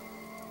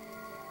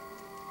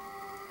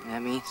 And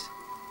that means?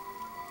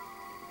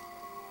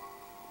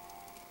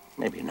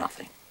 Maybe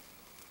nothing.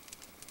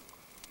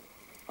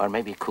 Or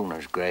maybe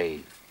Kunar's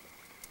grave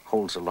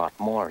holds a lot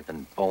more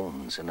than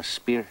bones and a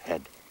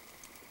spearhead.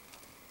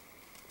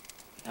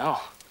 No.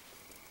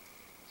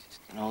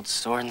 Just an old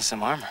sword and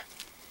some armor.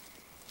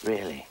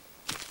 Really?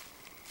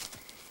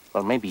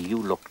 Well, maybe you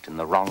looked in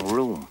the wrong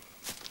room.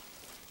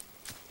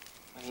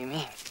 What do you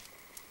mean?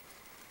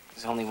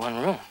 There's only one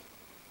room.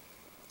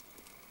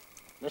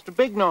 Mr.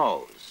 Big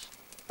Nose,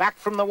 back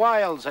from the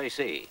wilds, I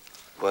see.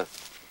 What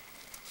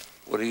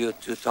are you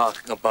two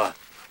talking about?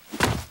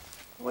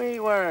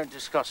 We were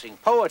discussing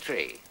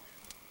poetry.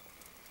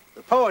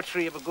 The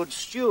poetry of a good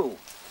stew.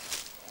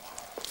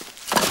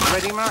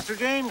 Ready, Master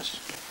James?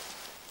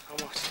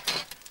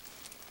 Almost.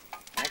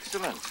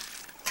 Excellent.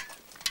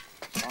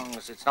 As long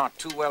as it's not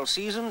too well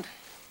seasoned.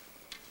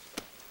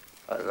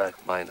 I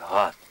like mine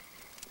hot.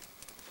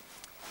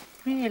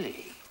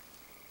 Really?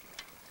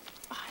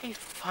 I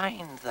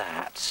find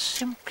that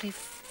simply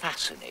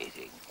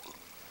fascinating.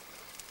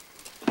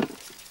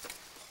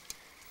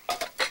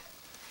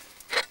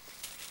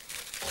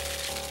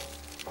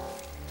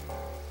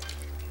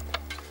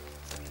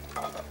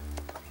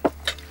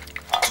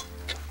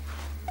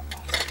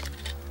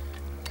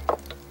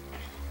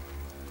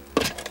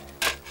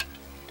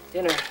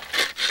 Dinner.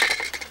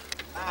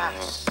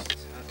 Last.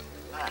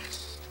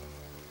 Last.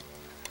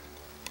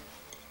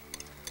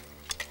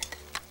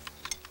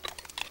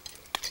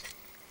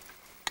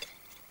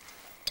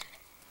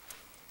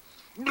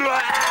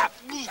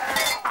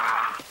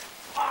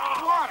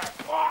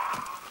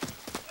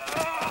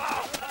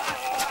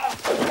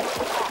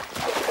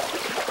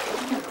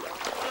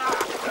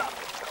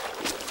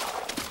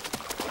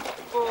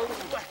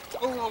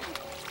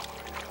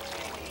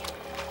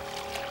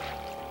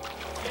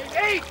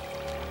 Jamie!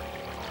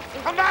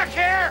 Come back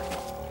here!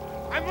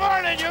 I'm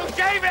warning you,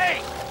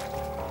 Jamie!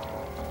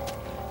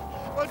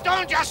 Well,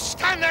 don't just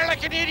stand there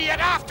like an idiot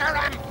after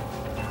him!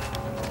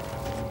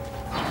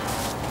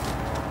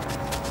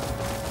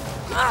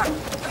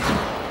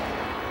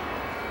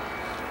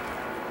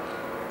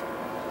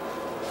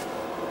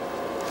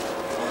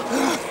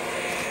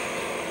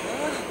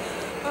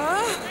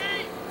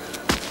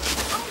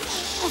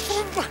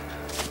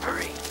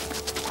 Hurry.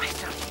 Quiet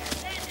down here.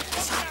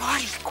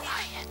 Somebody's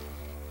quiet.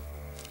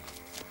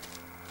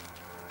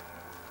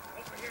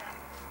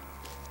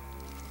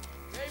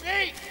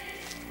 Jamie!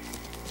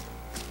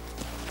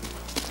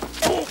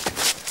 Oh!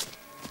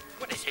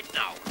 What is it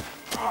now?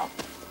 Oh.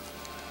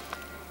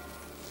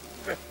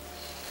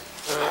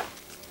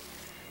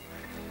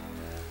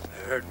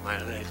 I hurt my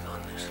leg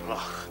on this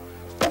lock.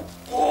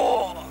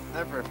 Oh,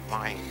 never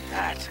mind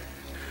that.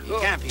 You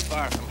can't be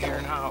far from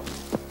here now.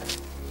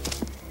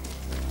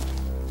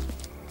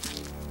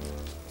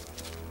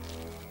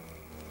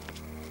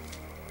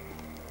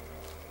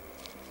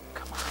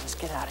 Come on, let's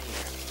get out of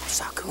here. I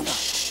saw Kuna.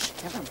 Shh,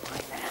 never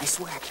mind that. I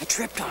swear, I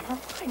tripped on her.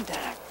 Never mind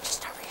that.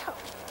 Just hurry up.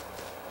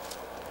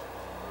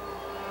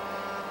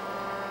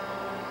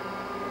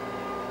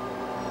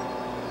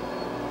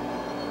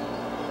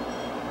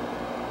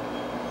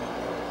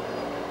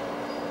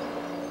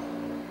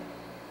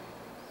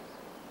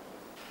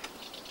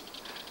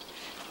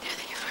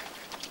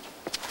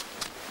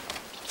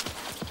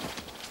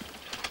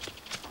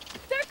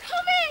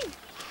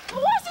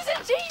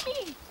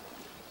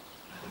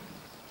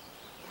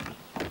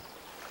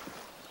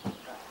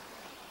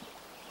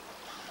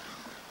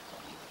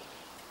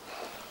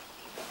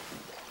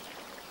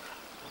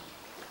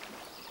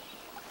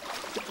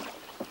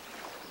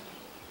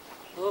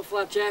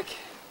 Hello, Flapjack.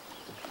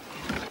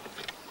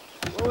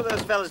 What were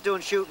those fellas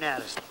doing shooting at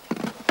us?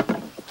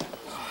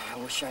 I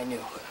wish I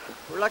knew.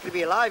 We're lucky to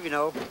be alive, you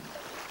know.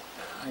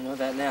 I know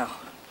that now.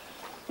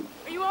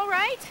 Are you all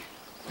right?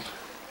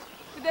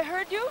 Did they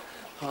hurt you?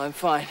 Oh, I'm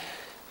fine.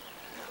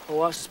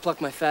 Mowat just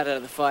plucked my fat out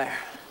of the fire.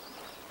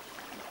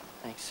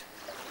 Thanks.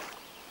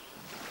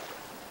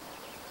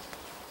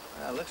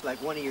 Well, looks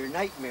like one of your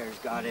nightmares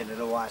got into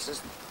the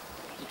Oasis.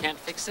 You can't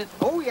fix it?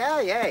 Oh, yeah,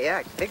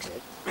 I can fix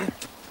it.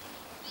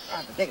 I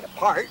have to take it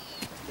apart.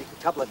 Take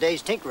a couple of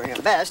days tinkering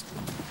at best.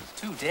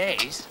 2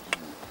 days?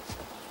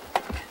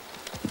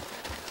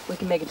 We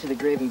can make it to the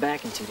grave and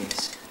back in 2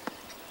 days.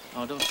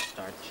 Oh, don't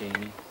start,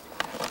 Jamie.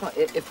 Well,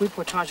 if we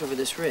portage over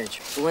this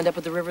ridge, we'll end up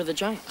at the River of the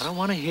Giants. I don't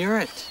want to hear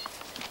it.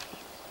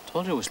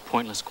 Told you it was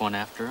pointless going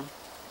after him.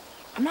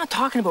 I'm not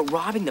talking about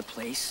robbing the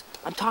place.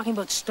 I'm talking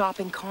about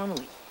stopping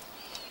Connolly.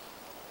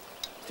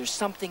 There's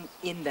something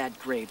in that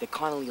grave that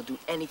Connolly will do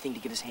anything to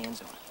get his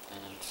hands on.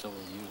 And so will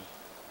you.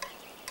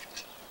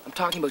 I'm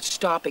talking about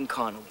stopping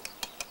Connolly.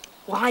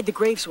 We'll hide the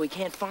grave so he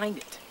can't find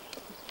it.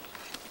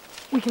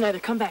 We can either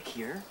come back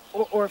here,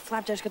 or if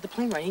Flapjack's got the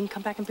plane right, he can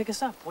come back and pick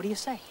us up. What do you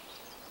say?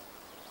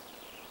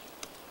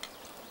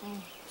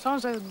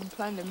 Sounds like a good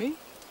plan to me.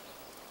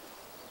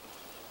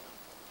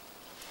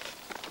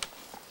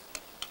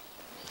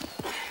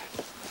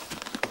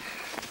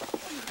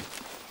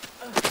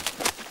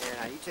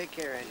 Yeah, you take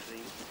care,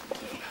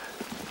 Angeline.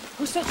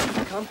 Who said you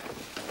could come?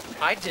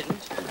 I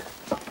didn't.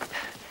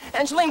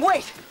 Angeline,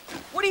 wait!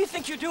 What do you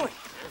think you're doing?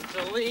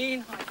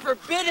 Angeline, I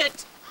forbid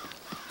it!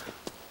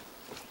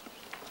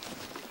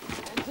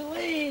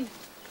 Angeline!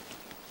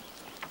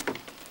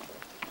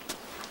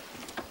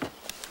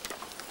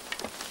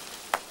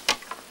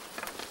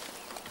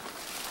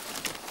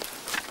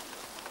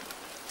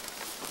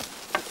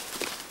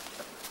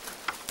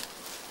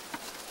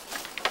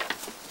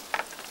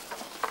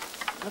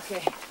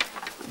 Okay,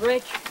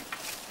 break.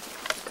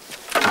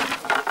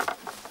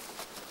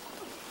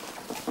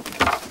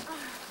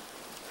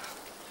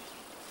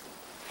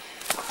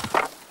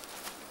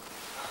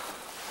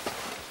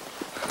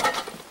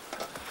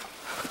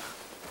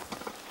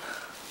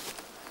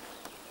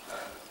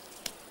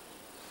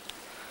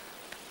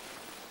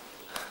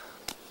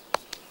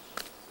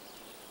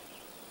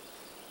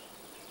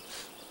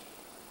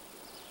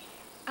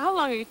 How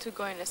long are you two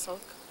going to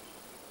sulk?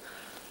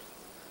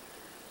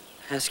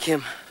 Ask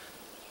him.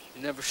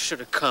 You never should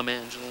have come,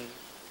 Angeline.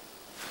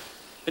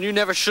 And you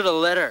never should have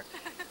let her.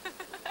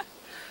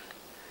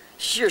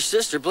 She's your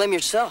sister. Blame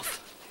yourself.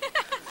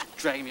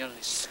 Dragging me out of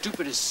these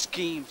stupidest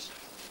schemes.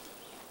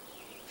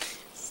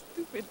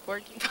 Stupid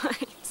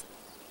porcupines.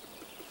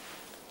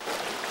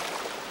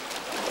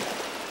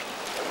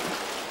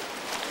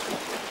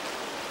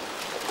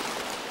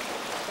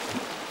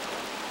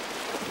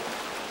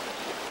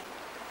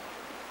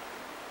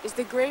 Is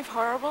the grave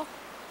horrible?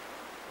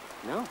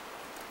 No.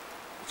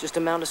 It's just a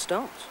mound of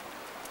stones.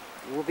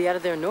 We'll be out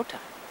of there in no time.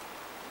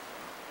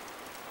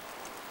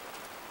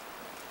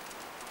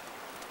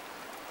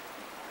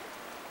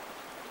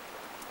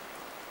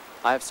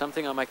 I have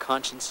something on my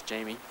conscience,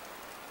 Jamie.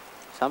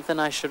 Something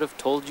I should have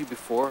told you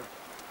before.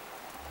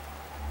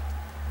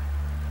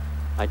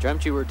 I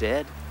dreamt you were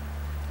dead.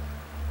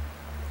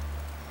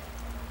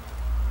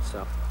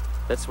 So?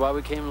 That's why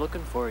we came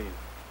looking for you.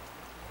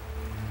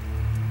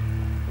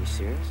 Are you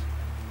serious?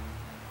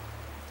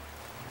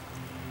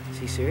 Is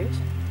he serious?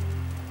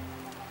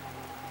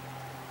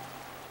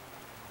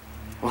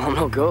 Well, I'm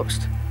no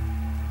ghost.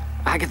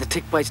 I got the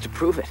tick bites to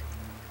prove it.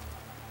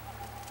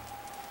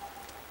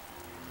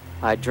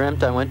 I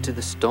dreamt I went to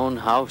the stone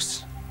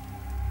house,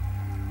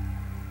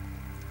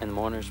 and the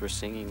mourners were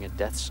singing a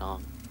death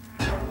song.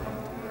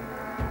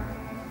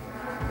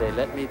 They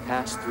let me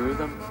pass through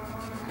them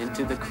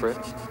into the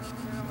crypt,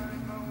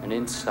 and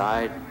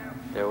inside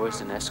there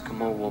was an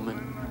Eskimo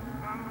woman.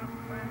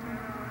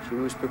 She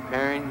was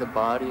preparing the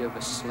body of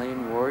a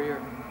slain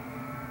warrior,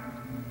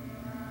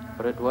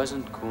 but it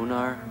wasn't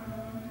Kunar.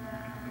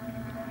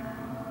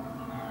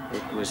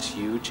 It was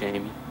you,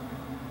 Jamie.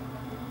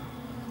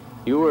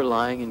 You were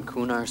lying in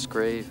Kunar's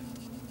grave.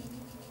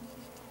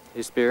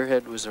 His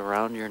spearhead was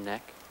around your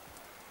neck.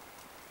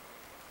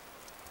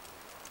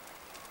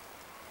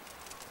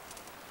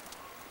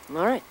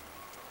 All right.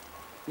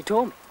 You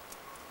told me.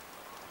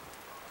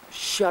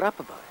 Shut up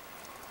about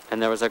it. And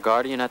there was a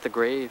guardian at the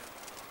grave.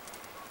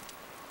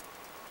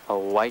 A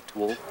white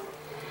wolf.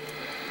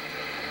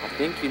 I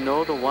think you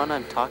know the one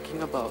I'm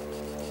talking about.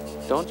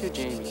 Don't you,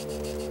 Jamie?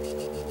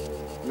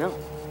 No.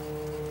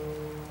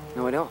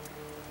 No, I don't.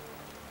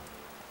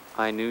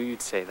 I knew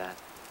you'd say that.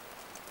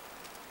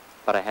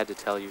 But I had to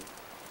tell you.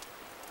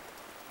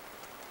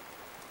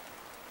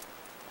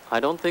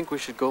 I don't think we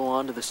should go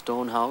on to the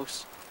stone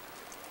house.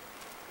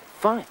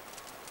 Fine.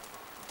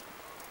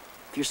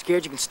 If you're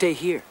scared, you can stay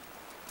here.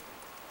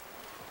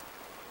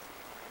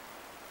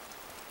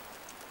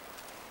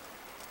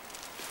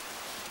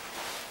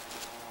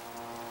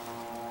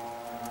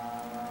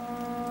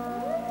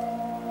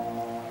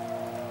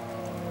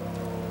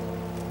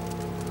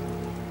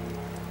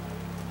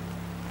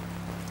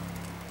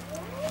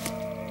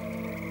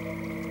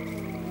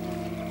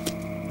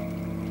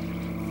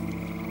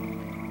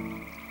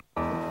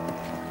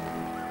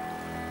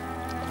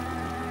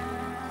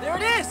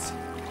 it is!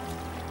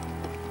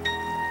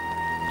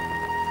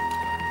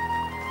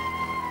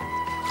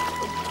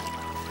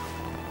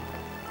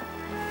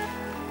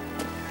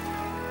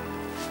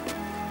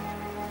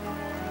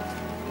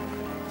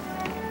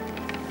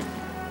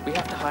 We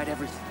have to hide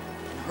everything.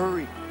 And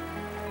hurry.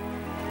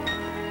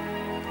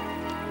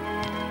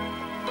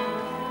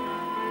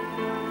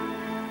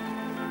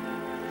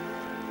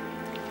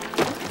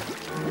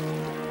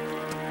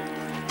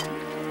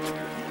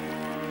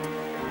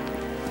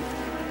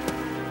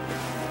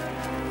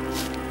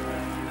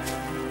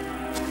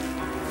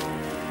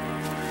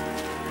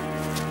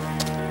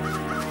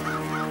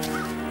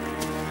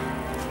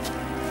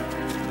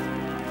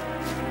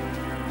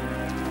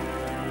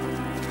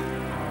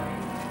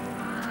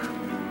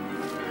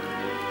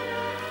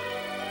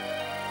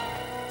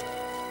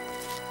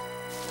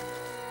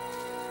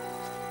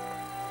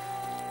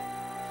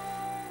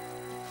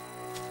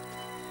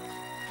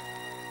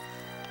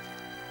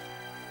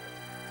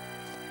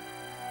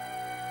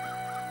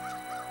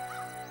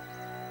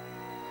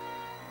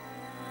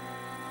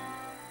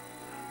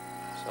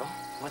 So,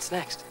 what's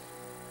next?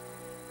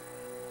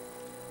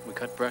 We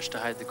cut brush to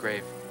hide the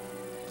grave.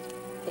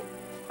 Hey,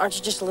 aren't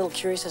you just a little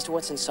curious as to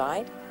what's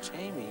inside?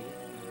 Jamie.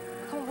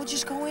 Come on, we'll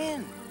just go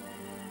in.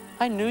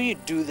 I knew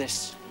you'd do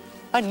this.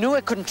 I knew I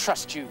couldn't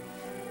trust you.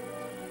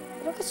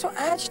 Don't get so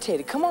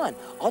agitated. Come on.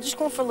 I'll just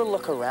go in for a little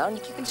look around.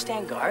 You can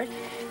stand guard,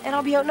 and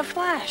I'll be out in a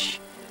flash.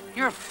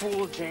 You're a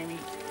fool, Jamie.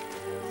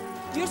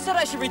 You said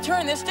I should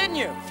return this, didn't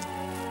you?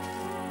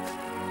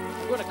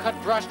 I'm gonna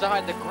cut brush to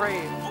hide the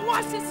grave.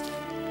 Wasis!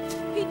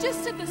 He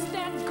just said to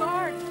stand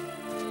guard.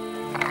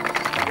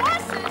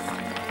 Wasis!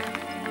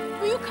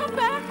 Will you come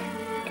back?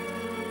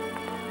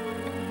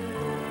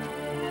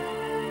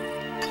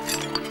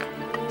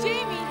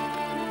 Jamie!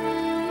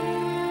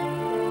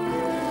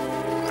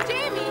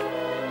 Jamie!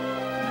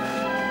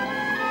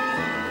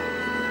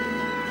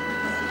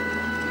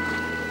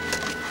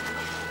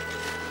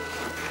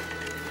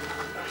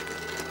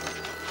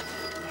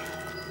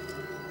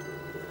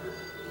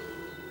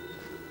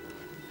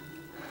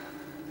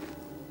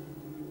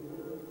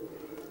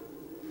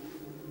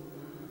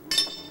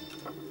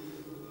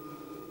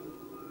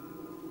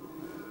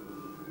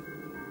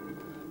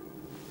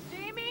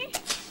 Jamie!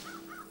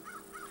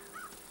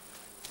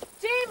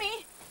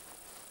 Jamie!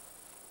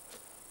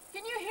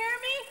 Can you hear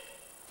me?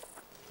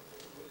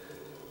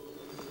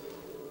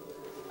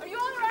 Are you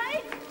all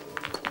right?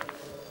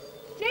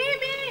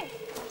 Jamie!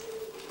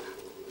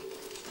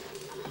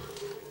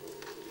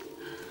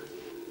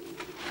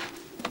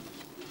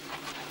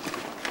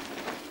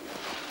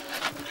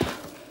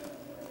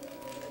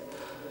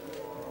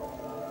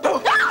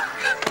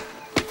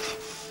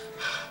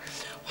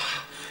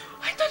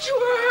 I thought you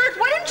were hurt.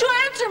 Why didn't you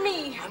answer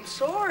me? I'm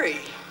sorry.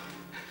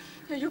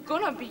 Yeah, you're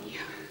gonna be.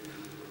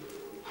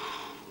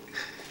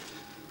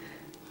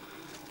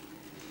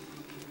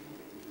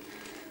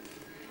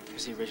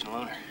 Here's the original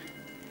owner,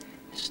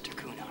 Mr.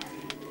 Kunar.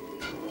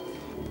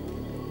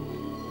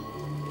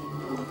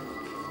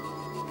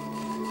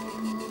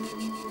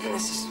 And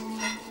this is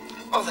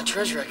all the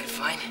treasure I could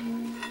find.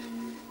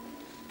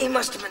 He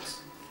must have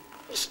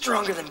been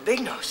stronger than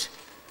Big Nose.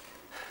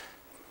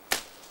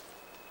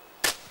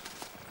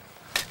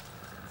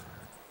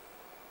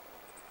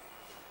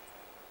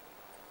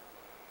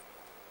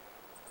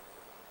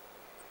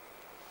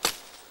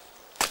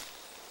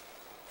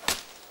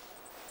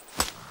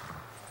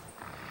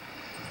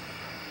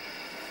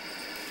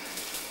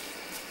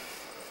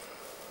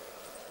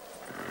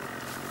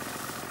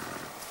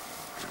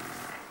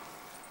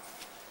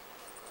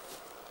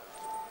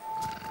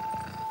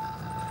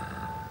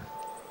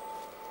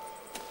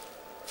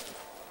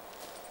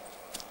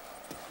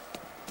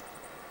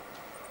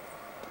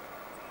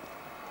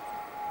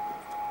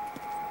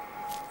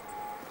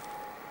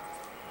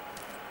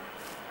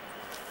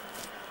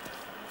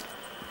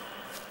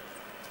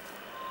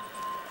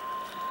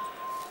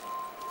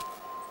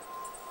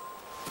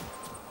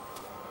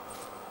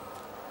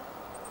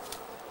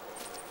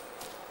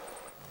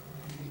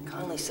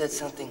 Conley said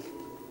something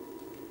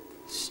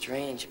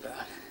strange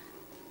about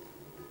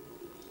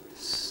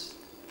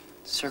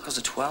circles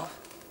of 12.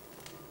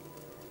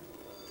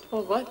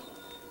 12 what?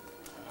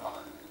 I don't know.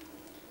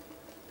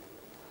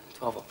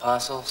 12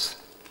 apostles,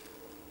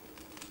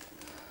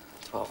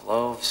 12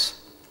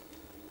 loaves,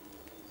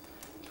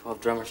 12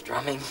 drummers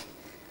drumming.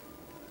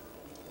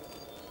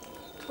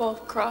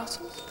 12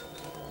 crosses.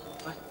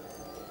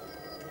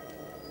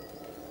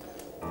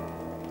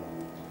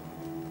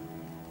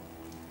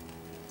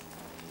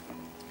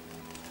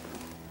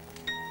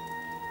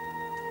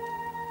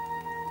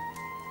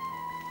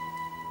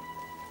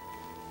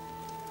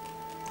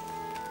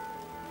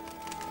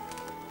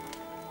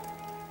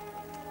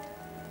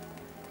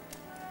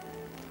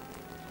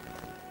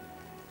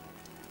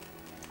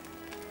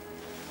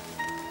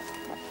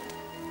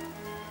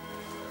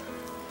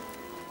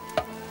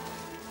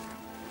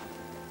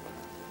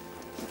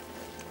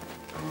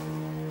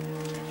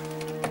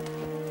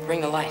 Bring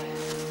the light.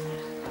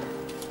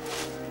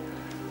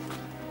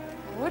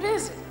 What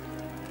is it?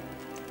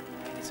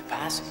 It's a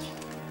passage.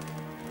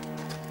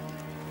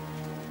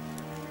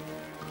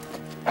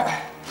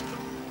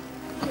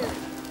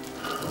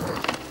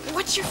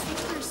 Watch your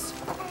fingers.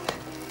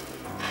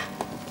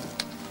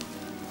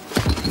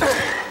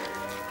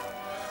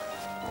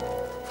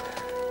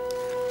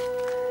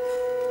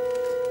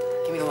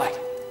 Give me the light.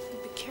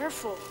 Be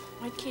careful.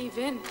 Might cave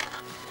in.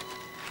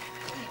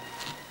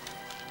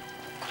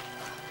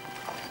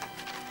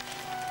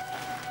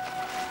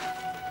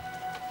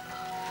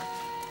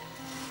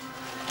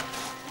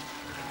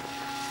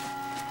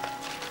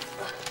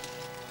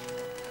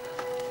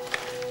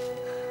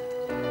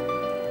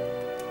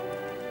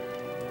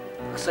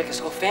 Looks like his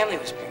whole family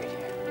was buried here.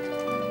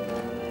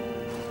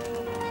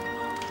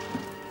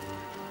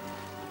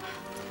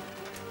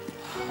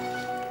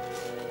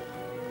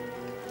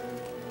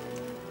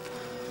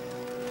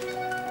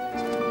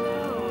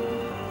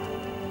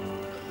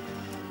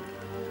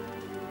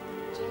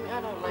 Jamie,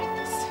 I don't like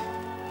this.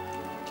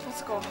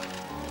 Let's go.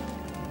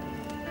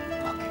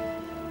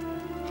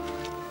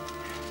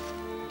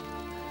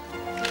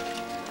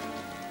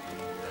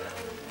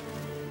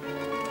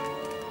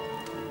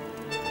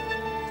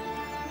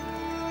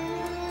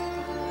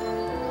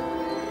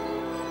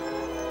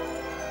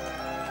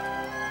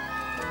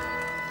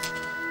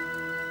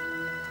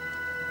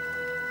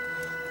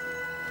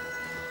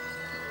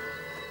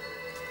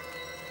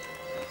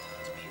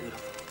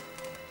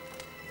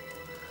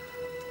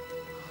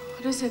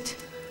 What is it?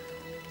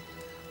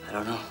 I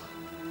don't know.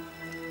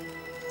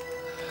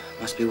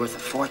 Must be worth a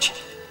fortune.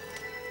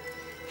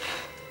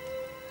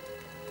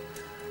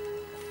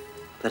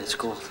 But it's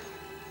gold.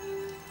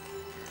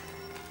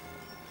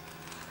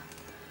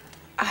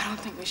 I don't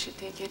think we should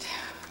take it.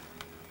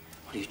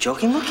 What, are you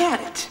joking? Look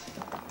at it.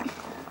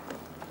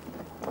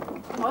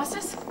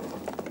 Oasis?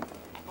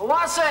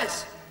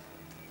 Oasis!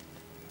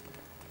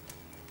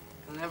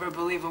 You'll never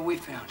believe what we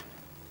found.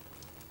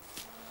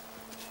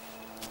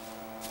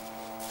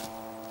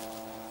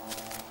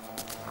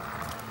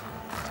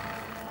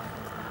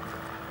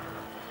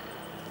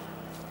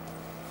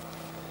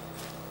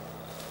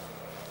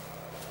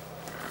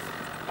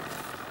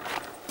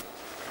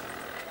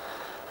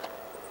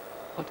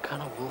 What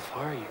kind of wolf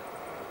are you?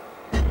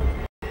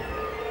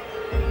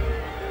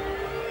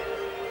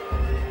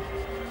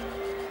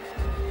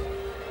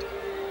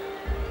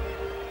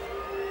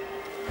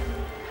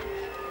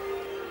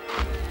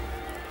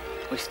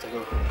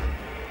 Muistago.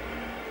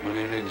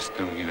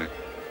 Manenestongina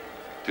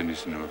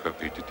tenisno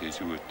kapititi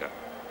suuta.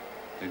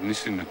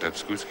 Nisino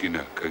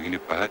tapskuskina kagini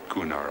pahat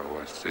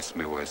kunarawas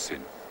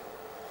esmewasin.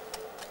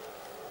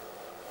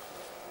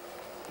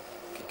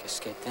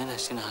 Kikesketena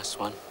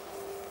sinahaswan.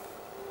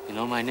 You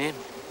know my name?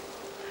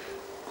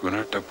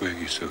 Kunarta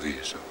puegiso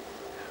giso.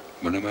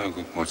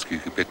 Manamago motski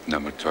kipet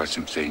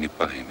namatwasim seini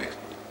pahimet.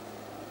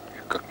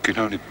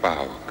 Kakkinoni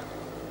pahawak.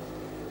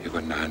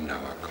 Iwan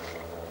nahanawak.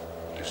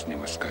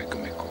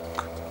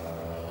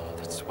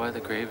 That's why the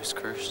grave is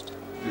cursed.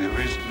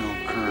 There is no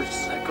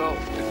curse. Let go.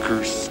 The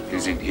curse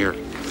is in here.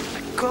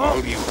 Let go.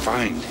 All you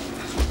find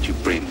is what you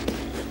bring.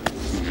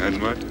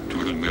 And what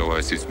will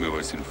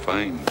Mowat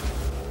find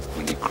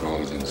when he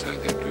crawls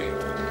inside that grave?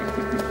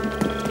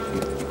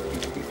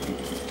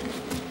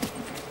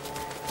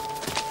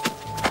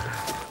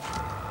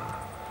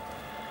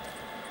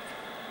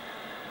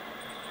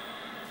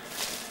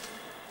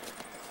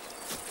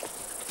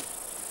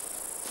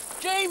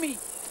 Jamie!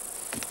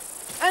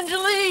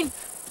 Angeline!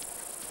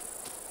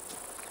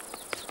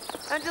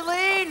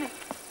 Angeline!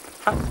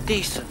 How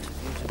decent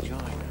of you to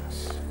join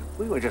us.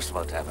 We were just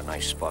about to have a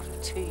nice spot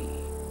of tea.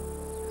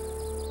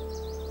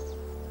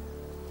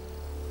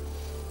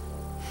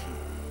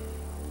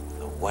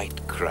 The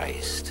White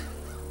Christ.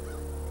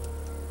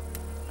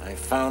 I've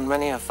found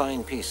many a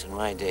fine piece in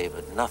my day,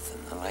 but nothing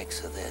the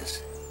likes of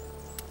this.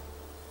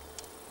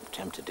 I'm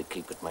tempted to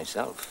keep it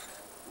myself.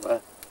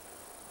 What?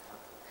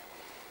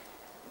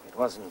 It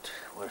wasn't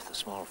worth a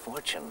small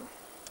fortune.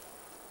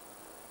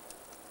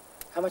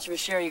 How much of a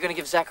share are you going to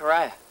give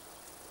Zachariah?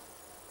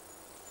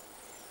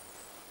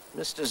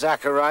 Mr.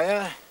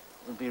 Zachariah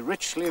will be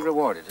richly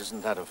rewarded,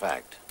 isn't that a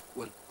fact?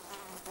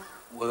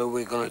 What are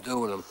we gonna do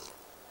with him?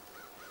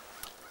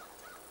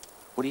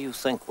 What do you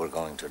think we're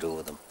going to do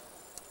with him?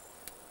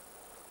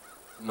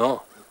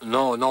 No,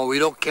 we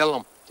don't kill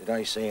him. Did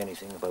I say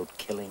anything about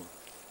killing?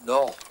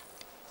 No.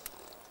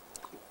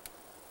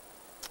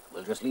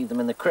 We'll just leave them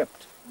in the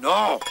crypt.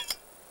 No!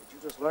 Did you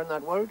just learn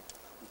that word?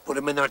 Put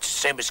him in there, it's the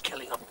same as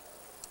killing him.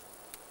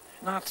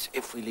 Not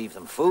if we leave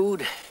them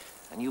food,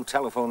 and you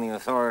telephone the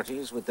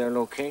authorities with their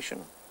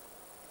location.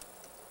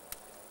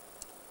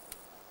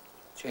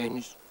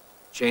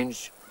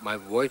 Change my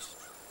voice.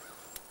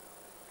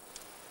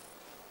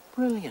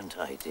 Brilliant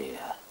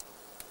idea.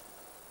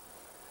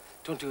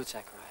 Don't do it,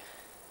 Zachariah.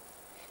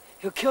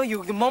 He'll kill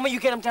you the moment you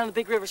get him down the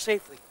big river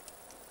safely.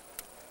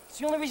 It's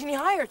the only reason he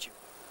hired you.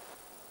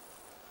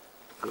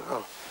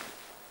 Girl,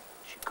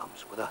 she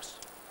comes with us.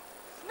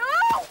 No!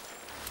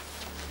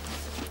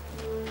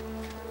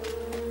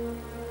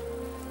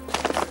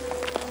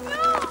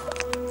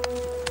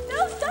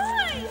 No,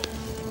 die!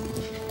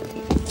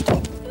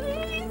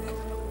 Please!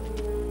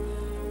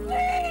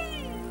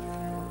 Please!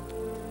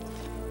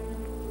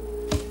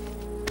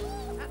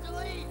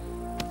 Angeline!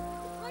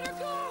 Let her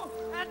go!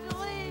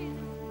 Angeline!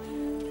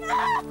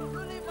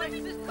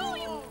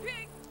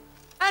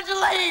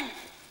 Evangeline!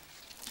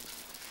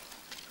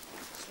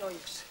 It's no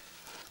use.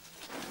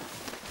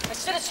 I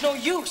said it's no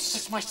use.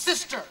 It's my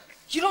sister.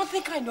 You don't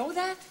think I know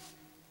that?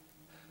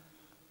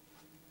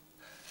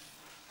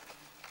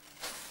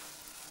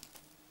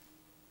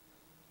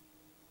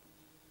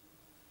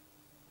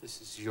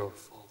 This is your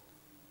fault.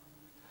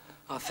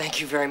 Oh,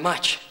 thank you very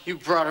much. You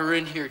brought her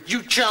in here.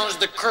 You challenged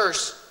the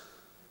curse.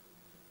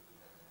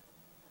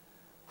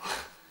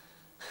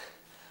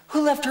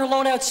 Who left her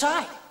alone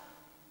outside?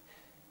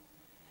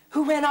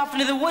 Who ran off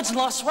into the woods and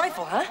lost the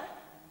rifle, huh?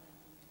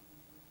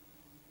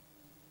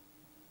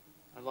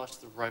 I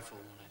lost the rifle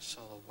when I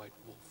saw the white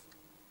wolf.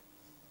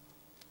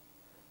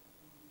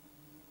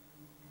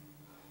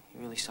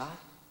 You really saw it?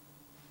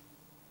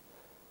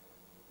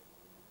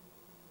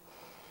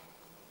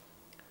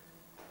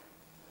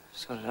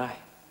 So did I.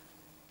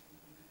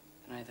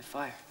 The night of the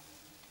fire.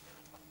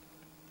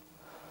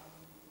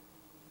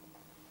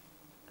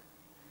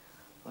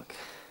 Look,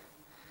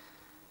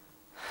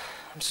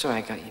 I'm sorry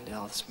I got you into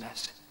all this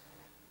mess.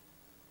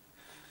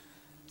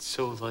 It's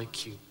so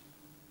like you.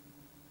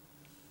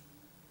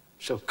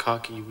 So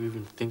cocky you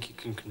even think you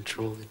can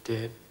control the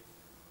dead.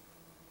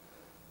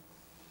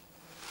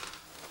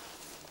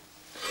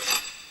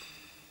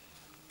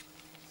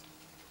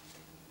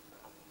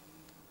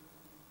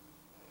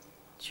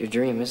 It's your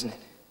dream, isn't it?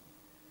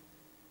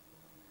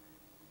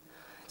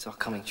 It's all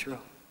coming true.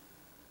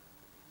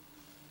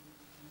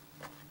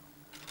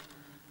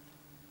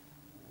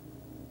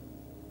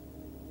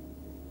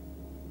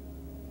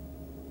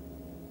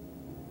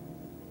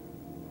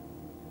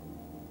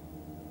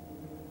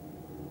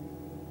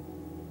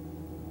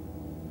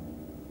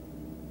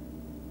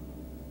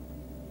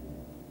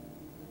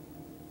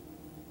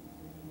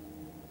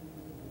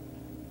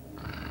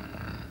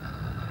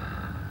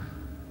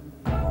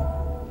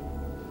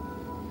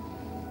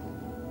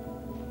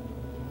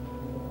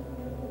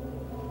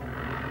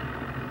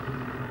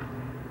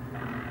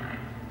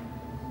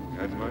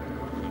 Edward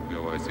will be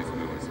always his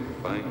nose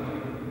fine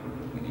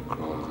when he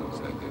crawls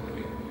inside that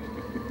tree.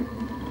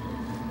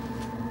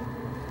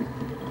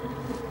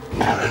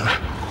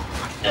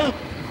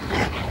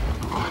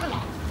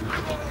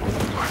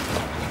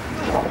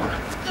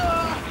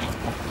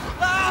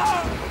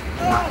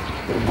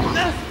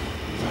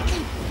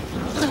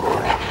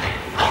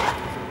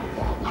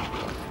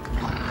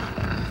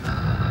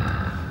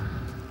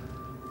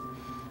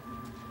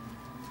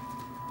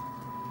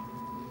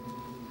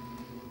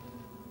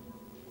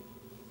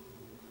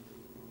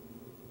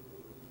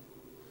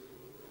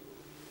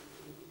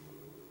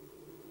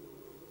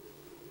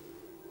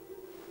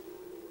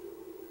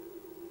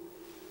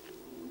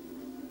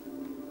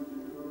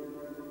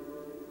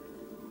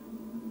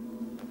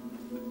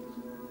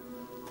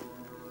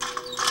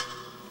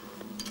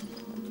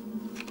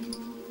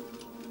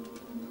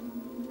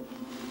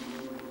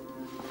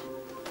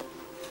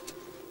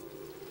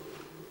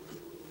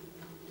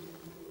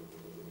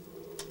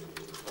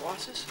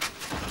 Bosses?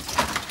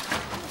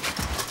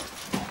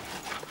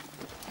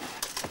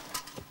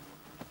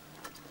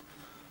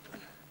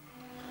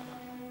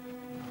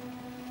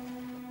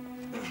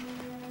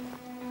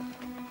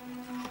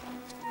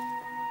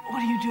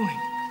 What are you doing?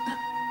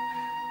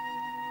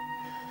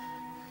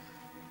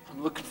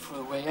 I'm looking for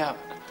a way out.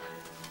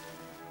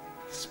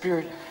 The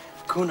spirit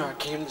of Kunar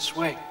came this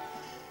way.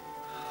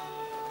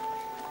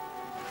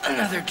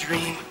 Another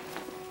dream.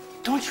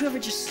 Don't you ever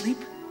just sleep?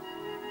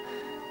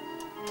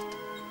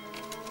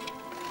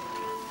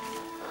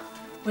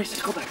 Wait,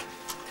 let's go back.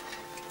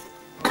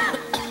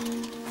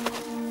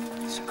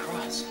 It's a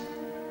cross.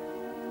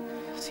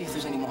 See if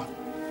there's any more.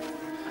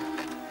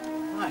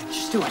 All right,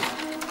 just do it.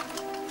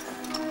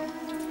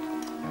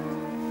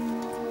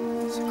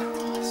 It's a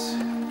cross.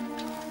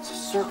 It's a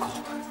circle.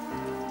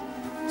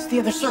 It's the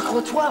other circle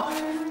of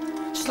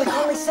 12. Just like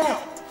Farley said.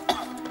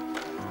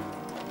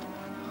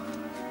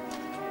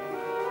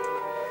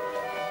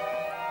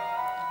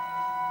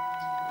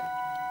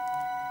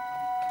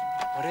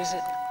 What is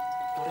it?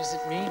 What does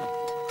it mean?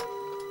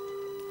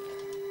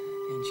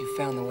 And you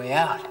found the way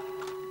out.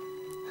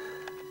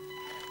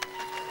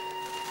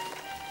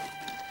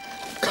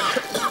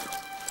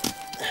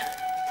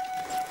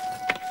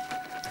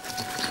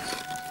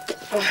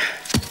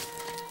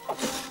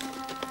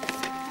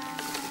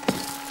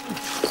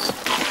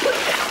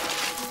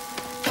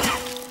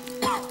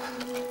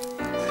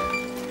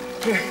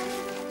 Here.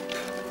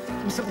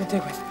 Give me something to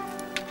dig with.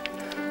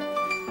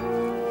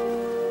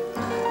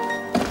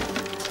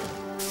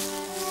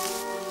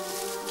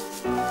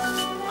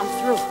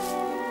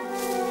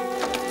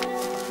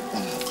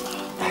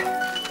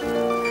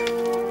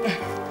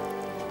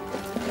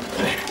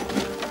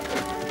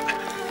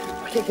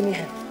 Give me a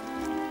hand.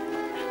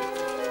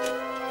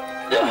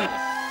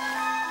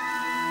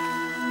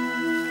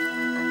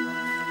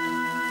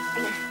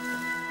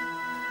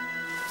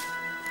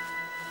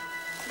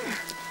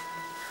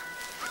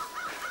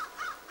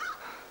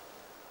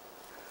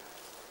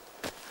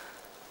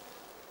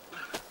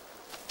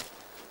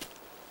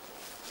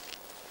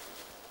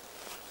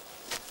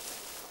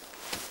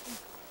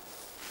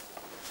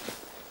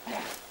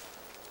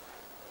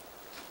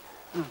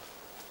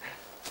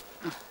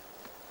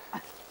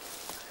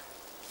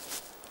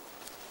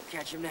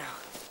 catch him now.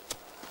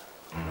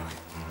 Come on.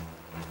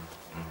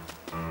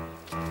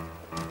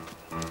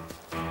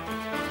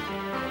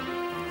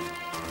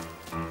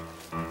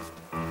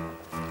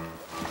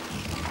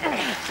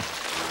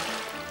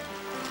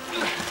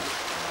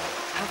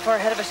 How far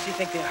ahead of us do you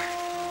think they are?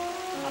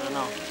 I don't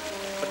know,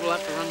 but we'll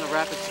have to run the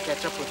rapids to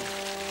catch up with them.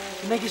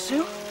 You make it,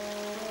 Sue?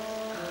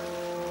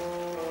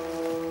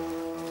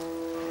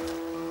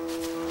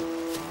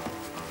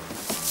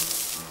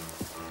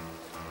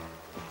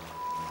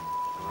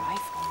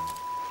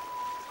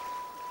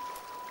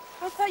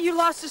 I thought you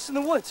lost this in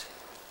the woods.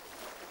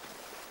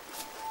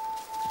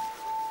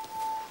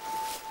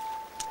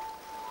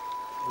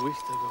 A week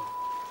ago.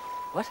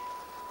 What?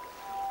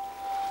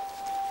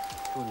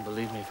 You wouldn't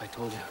believe me if I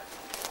told you.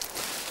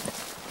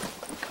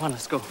 Come on,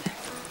 let's go.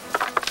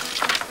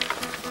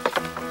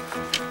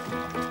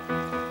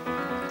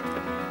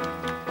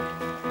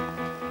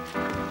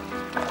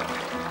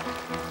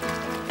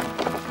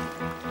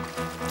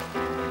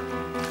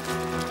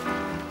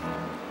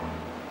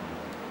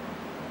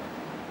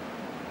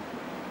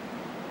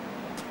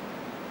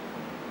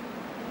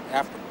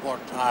 After Port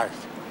Tars.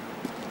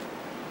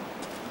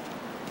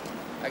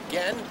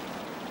 Again?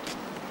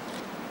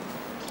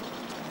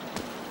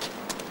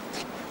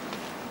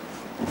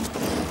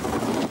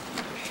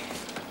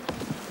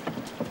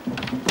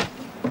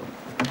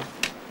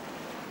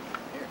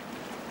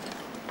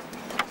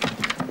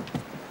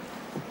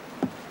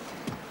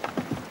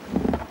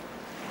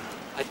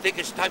 I think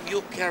it's time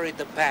you carried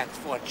the bag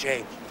for a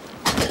change.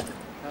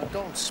 Now,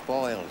 don't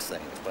spoil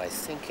things by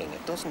thinking.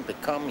 It doesn't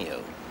become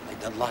you. I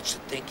done lots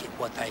of thinking.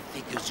 What I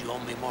think is you owe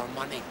me more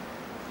money.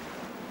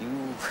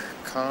 You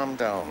calm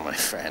down, my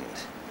friend.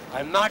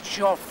 I'm not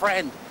your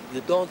friend.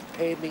 You don't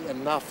pay me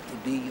enough to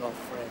be your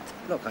friend.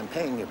 Look, I'm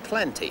paying you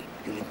plenty.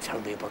 You didn't tell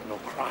me about no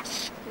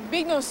cross.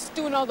 Big Nose is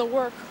doing all the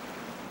work.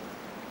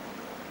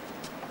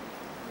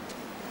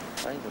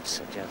 I would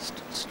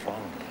suggest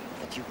strongly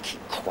that you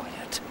keep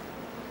quiet.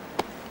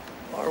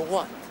 Or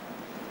what?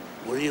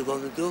 What are you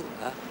going to do,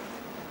 huh?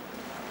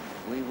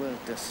 We will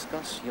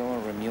discuss your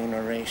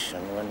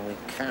remuneration when we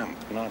camp,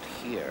 not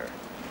here.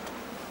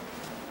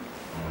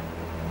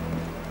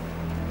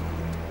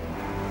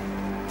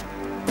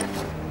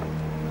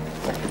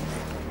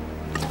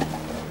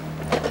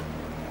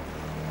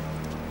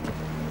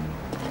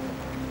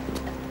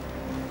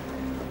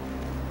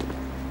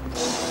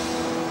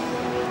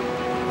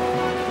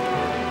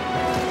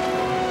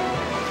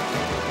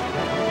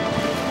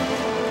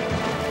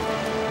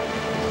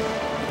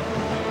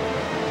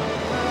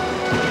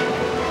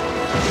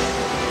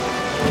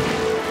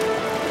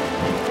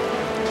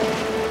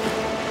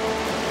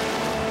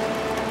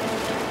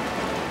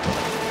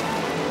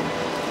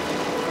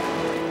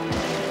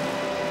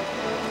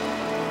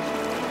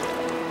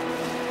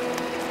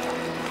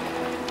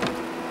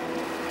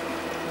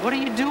 What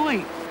are you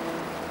doing?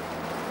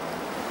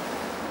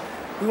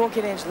 We won't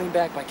get Angeline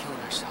back by killing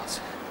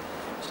ourselves.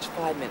 Just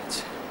 5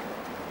 minutes.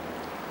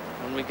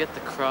 When we get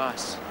the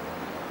cross,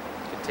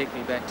 you can take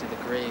me back to the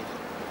grave.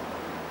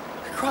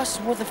 The cross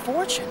is worth a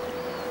fortune.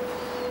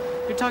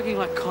 You're talking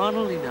like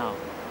Connolly now.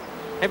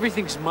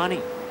 Everything's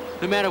money,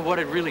 no matter what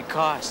it really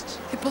costs.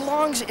 It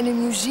belongs in a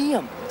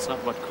museum. That's not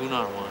what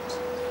Kunar wants.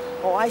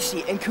 Oh, I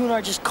see. And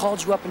Kunar just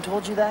called you up and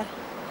told you that?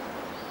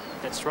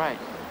 That's right.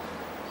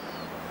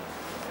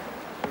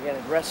 Forget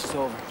it. Rest is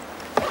over.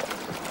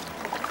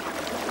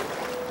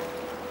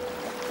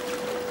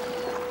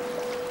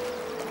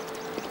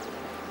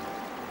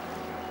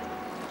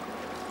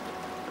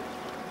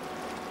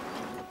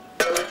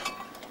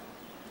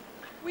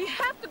 We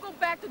have to go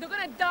back. They're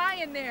gonna die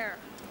in there.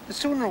 The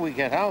sooner we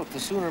get out, the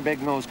sooner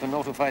Big Nose can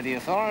notify the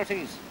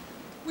authorities.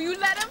 Will you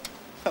let him?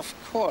 Of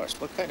course.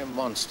 What kind of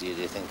monster do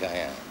you think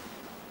I am?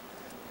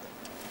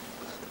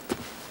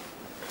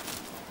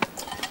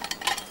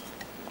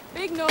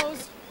 Big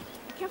Nose.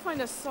 I can't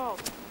find the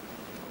salt.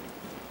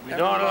 We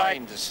don't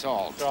like the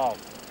salt. Salt.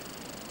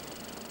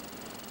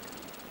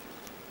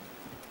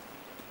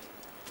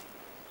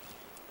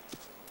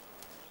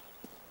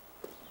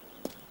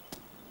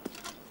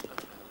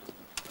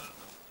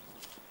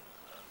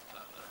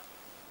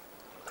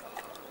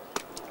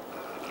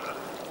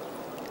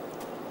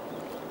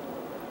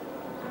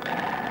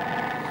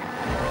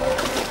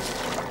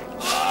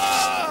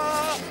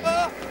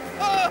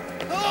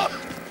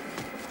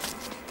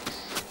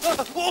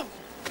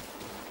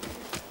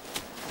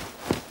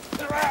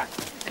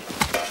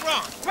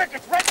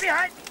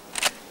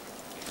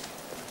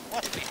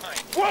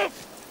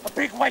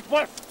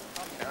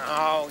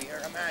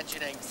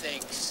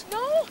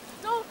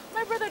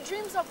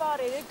 About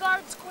it. It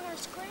guards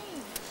Kunar's grave.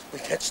 We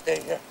can't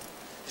stay here.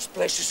 This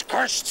place is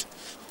cursed.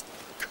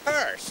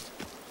 Cursed?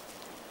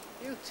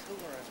 You two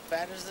are as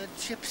bad as the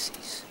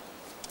gypsies.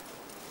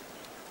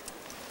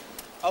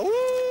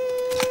 Oh!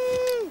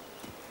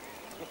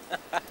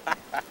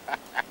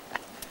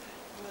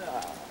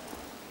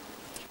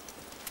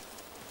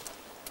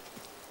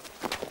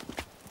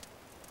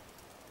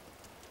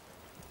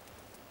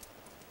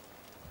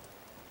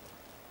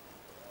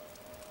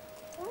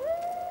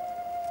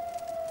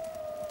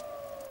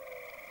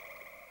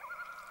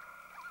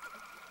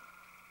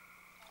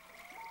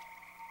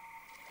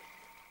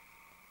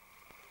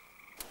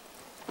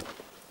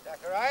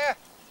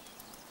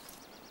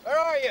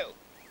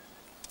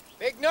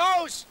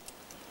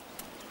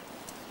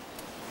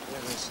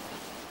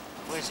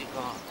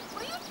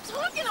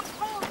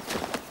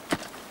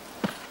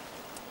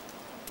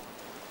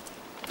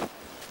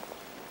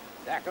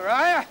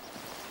 Zachariah!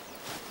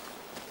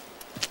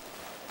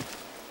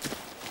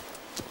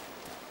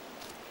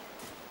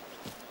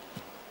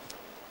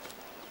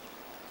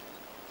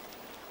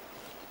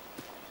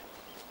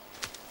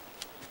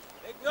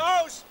 Big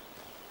Nose!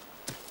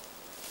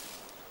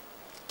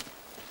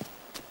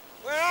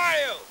 Where are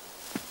you?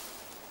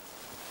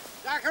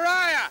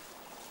 Zachariah!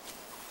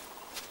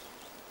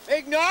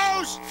 Big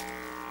Nose!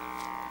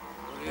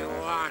 What do you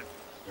want?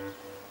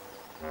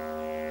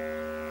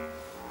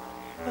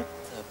 What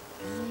the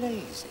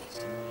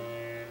blazes?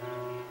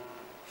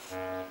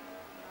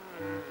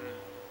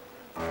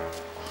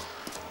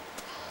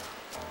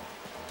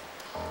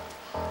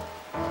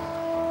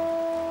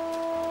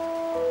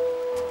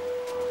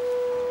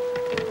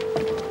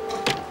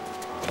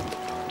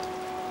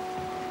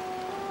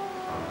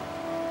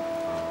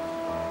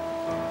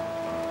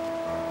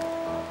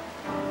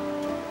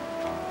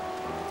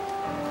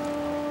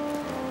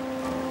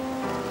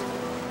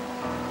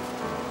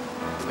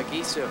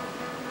 Magisu.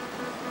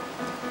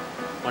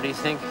 What do you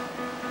think? We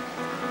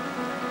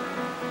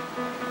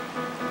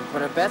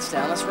put our bets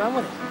down, let's run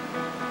with it.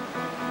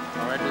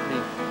 All right with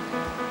me.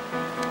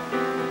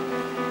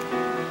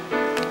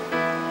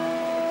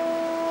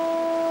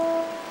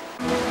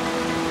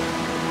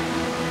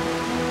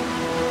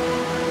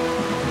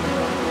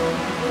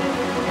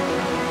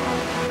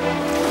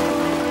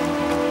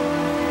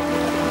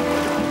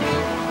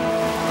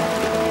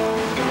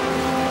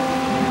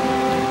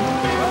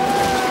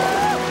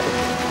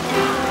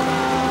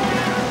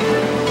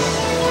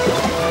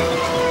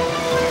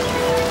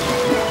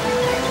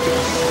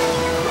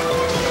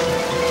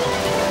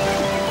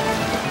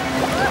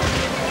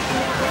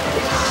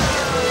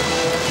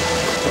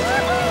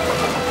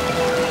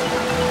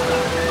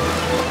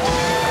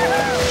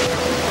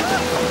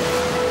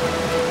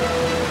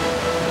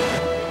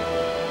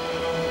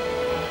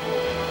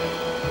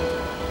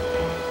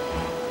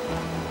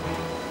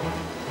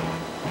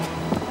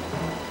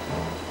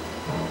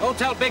 Don't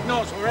tell Big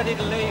Nose we're ready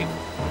to leave.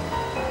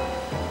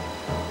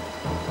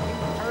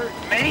 Hurt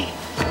me?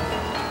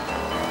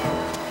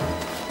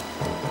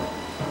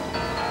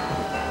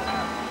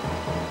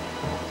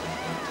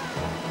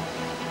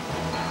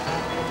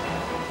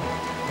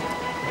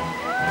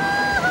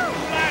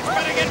 Lads,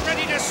 better get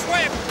ready to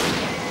swim!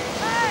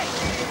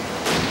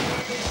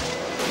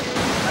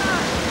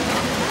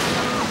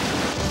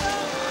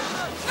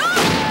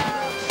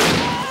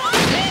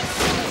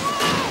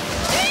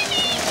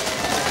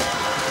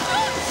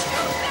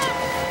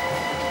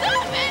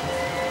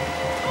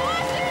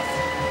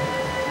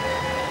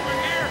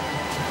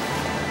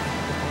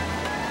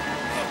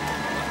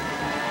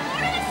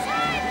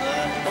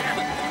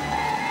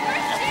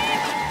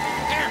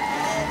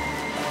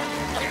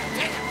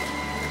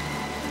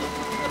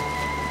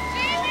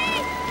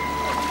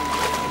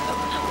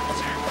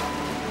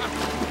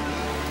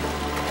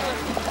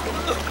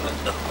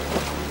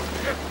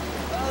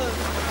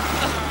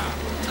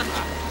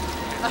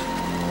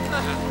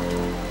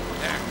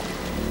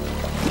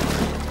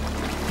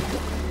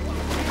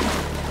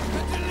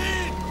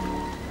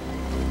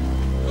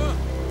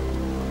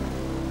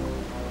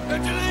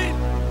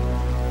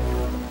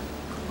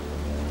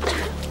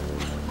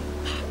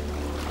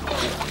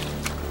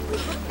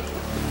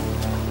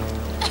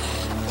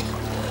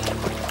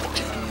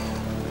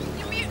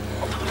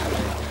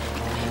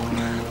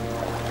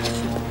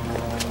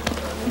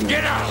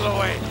 Get out of the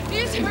way!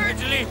 He's hurt.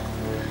 Angeline,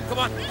 come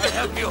on, I'll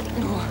help you.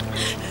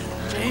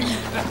 Jamie.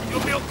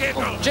 You'll be okay,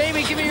 girl.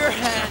 Jamie, give me your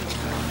hand.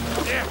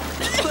 There.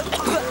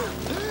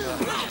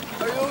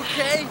 Are you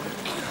okay?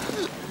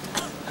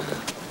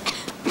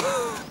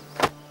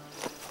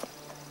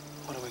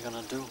 What are we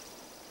gonna do?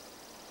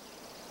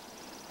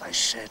 I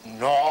said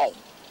no.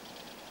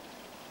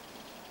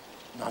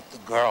 Not the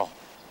girl.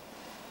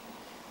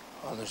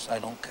 Others I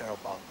don't care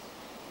about.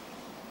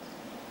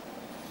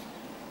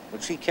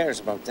 But she cares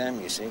about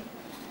them, you see.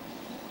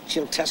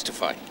 She'll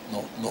testify.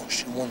 No,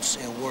 she won't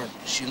say a word.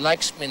 She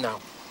likes me now.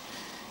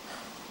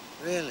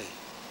 Really?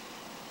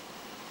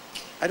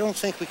 I don't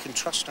think we can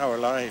trust our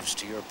lives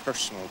to your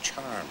personal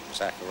charm,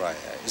 Zachariah,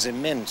 as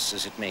immense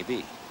as it may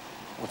be.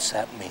 What's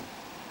that mean?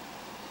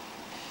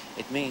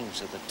 It means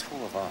that the two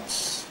of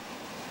us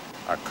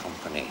are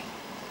company,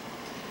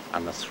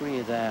 and the three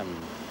of them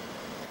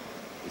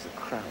is a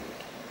crowd.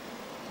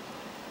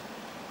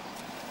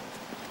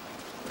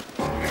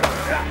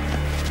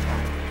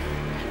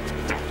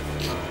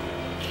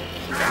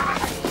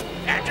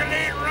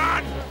 Angeline,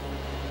 run!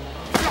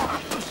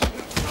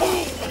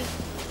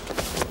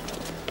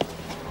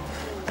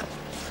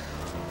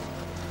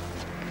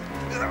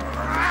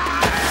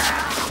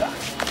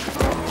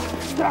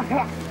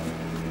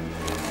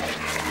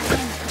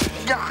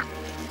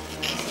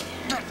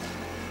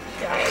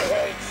 I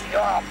hate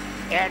you,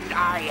 and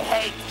I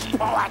hate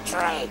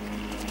poetry.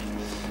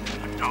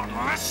 Don't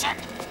listen!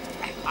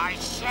 I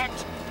said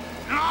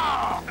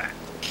no!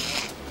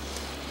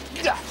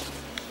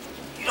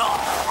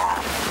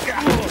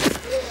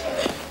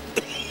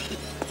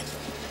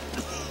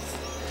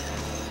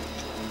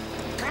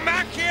 Come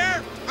back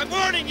here! I'm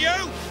warning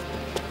you!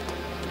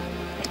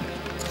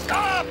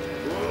 Stop!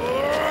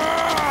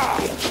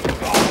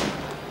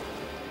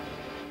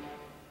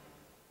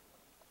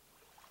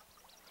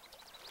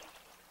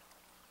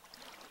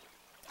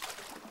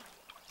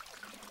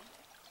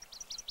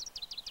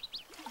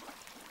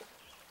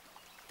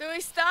 Do we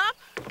stop?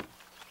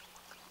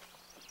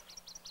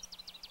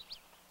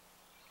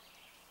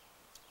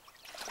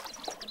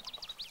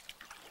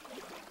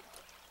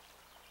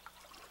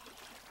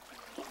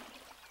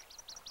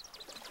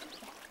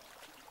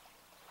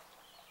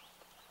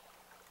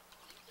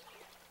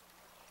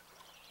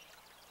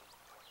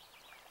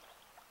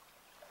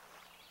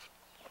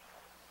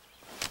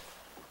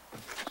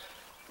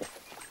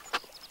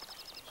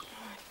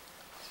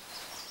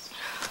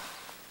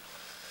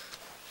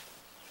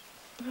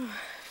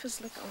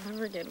 Feels like I'll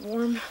never get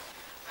warm.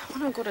 I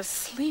want to go to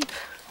sleep.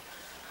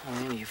 Oh,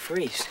 maybe you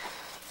freeze.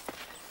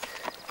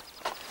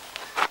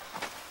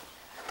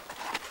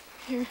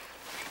 Here.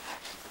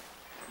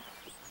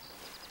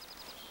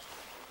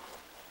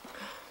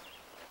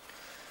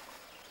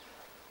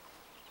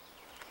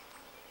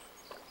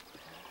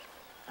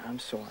 I'm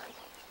sorry.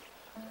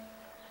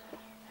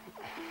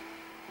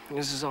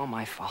 This is all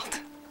my fault.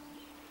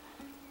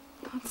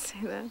 Don't say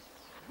that.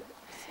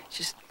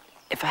 Just,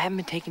 if I hadn't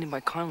been taken in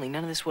by Connolly,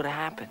 none of this would have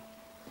happened.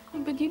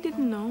 But you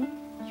didn't know.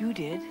 You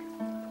did.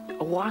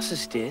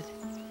 Oasis did.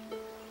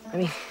 I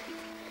mean,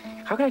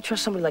 how can I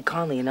trust somebody like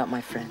Connolly and not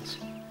my friends?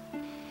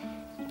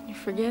 You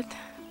forget?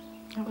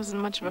 I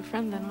wasn't much of a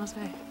friend then, was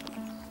I?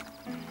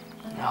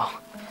 No.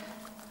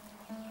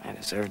 I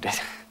deserved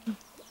it.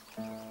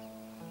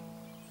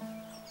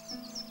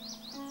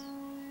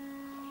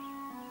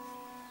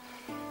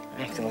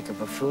 I acted like a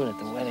buffoon at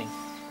the wedding.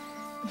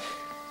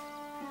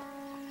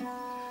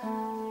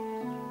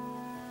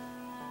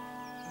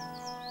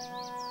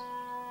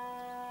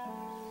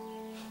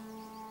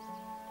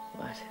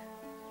 What?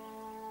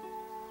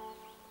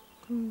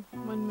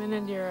 1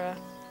 minute you're a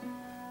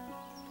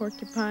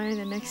porcupine,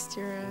 and next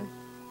you're a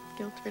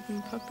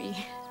guilt-ridden puppy.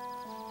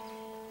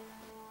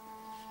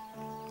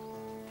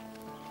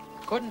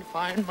 Couldn't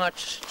find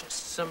much,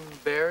 just some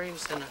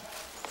berries and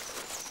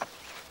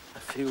a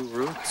few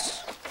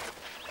roots.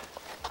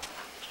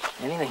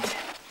 Anything.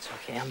 It's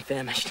okay, I'm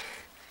famished.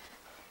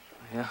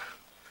 Yeah.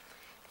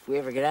 If we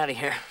ever get out of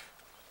here,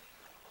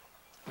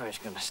 we're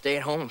just gonna stay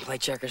at home and play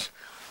checkers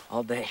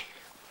all day.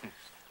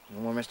 No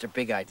more Mr.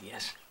 Big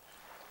ideas.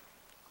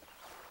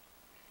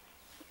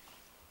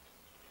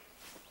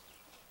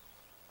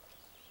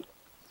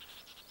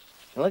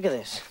 Now look at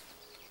this.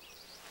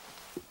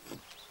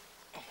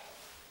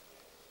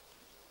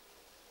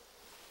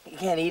 You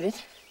can't eat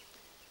it.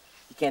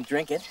 You can't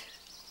drink it.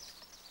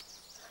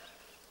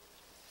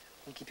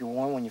 Can keep you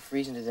warm when you're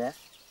freezing to death.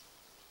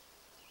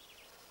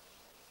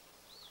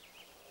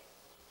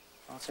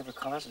 All it's ever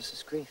caused us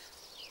is grief.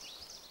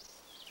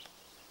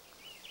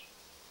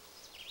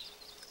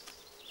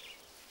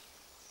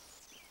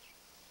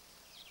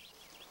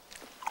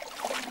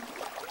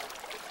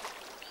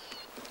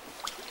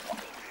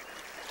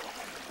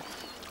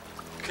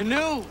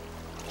 Canoe!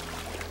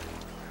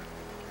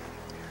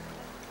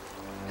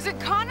 Is it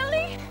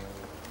Connolly?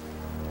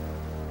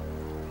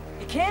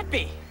 It can't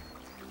be.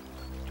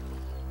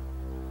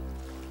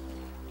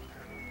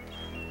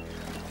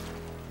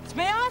 It's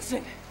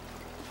Mowat!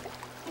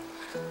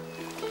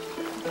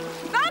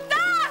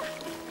 Tata!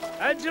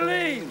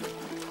 Angeline!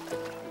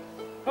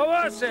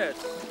 Oasis!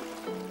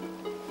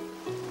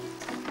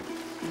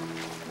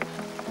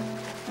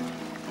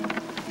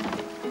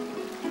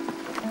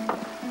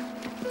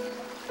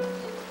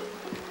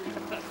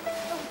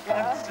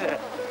 That's it.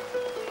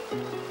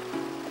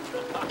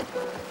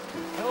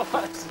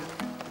 Oasis.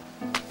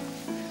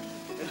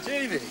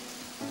 Jamie!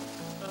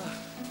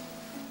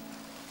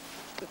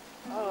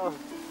 Oh.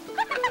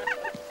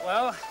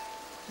 Well,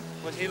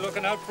 was he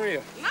looking out for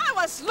you? I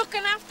was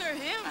looking after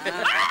him.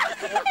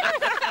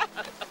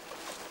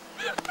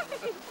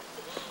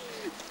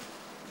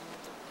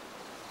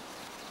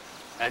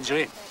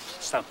 Angeline,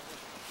 stop.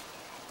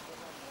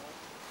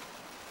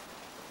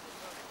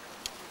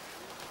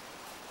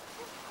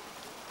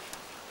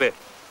 Wait.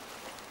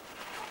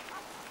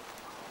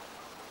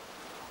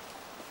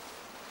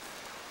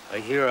 I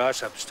hear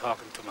Asap's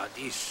talking to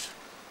Madis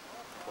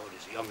about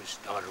his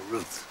youngest daughter,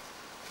 Ruth.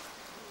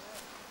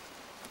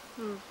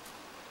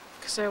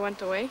 Because I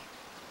went away?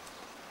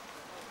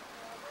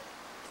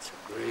 It's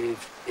a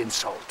grave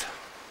insult.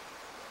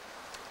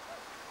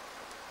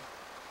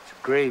 It's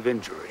a grave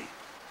injury.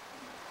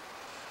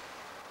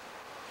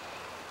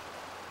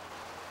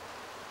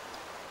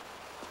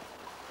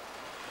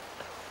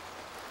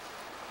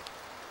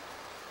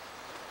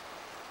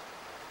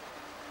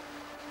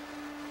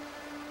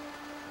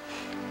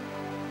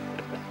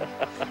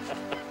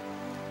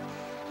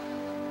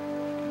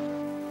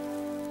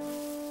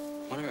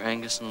 When are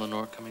Angus and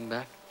Lenore coming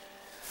back?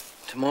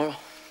 Tomorrow.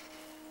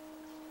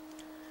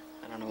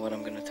 I don't know what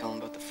I'm gonna tell them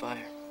about the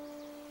fire.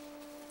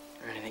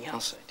 Or anything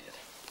else I did.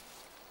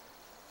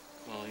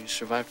 Well, you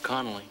survived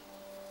Connolly.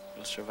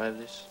 You'll survive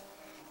this.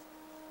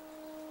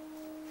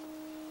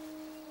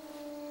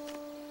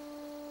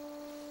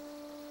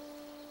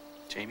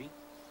 Jamie?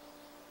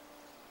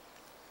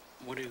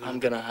 What are you gonna I'm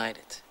do? gonna hide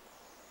it.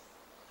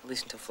 At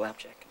least until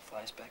Flapjack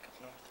flies back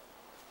up north.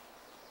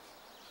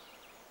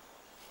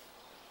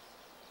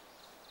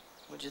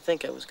 What'd you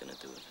think I was gonna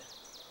do with it?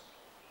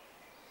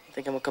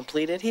 Think I'm a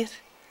complete idiot?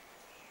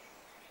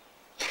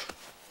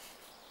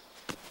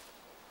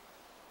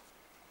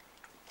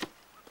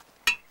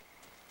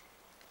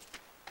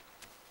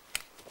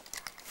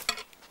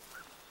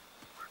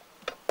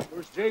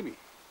 Where's Jamie?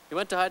 He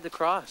went to hide the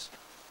cross.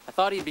 I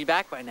thought he'd be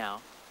back by now.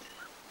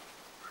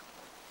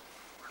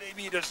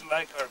 Maybe he doesn't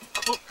like our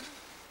cook.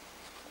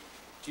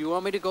 Do you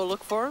want me to go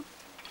look for him?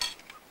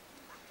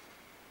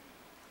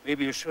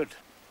 Maybe you should.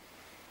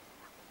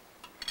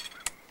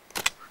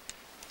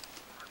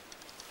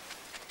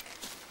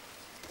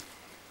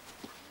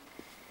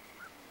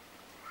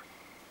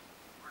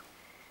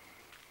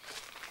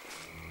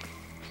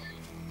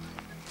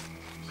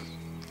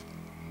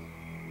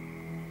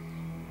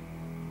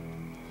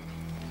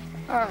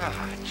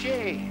 Ah,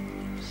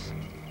 James.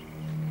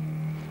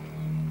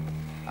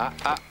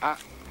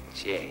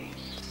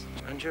 James.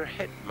 And your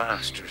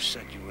headmaster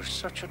said you were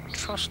such a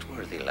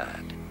trustworthy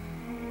lad.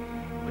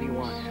 What do you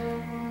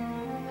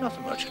want?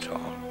 Nothing much at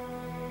all.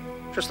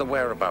 Just the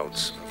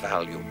whereabouts of a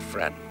valued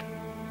friend.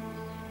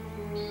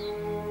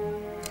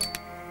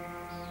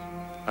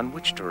 And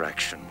which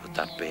direction would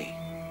that be?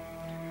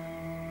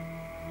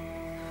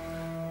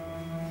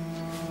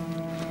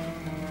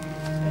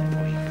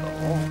 There we go.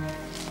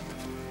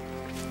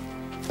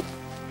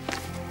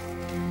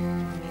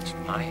 It's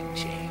mine,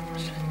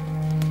 James.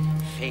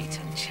 Fate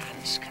and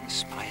chance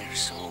conspire,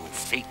 so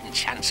fate and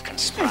chance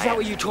conspire. Is that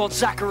what you told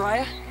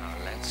Zachariah? Now,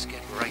 let's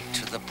get right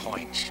to the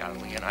point, shall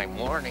we? And I'm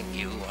warning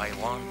you, I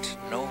want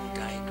no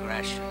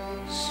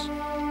digressions.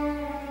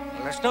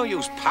 Well, there's no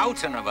use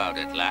pouting about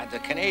it, lad. The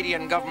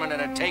Canadian government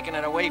had taken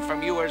it away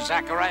from you or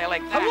Zachariah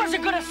like that. I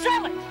wasn't gonna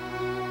sell it! I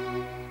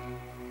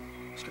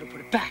was gonna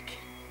put it back.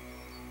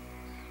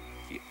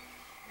 You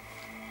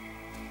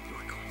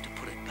were going to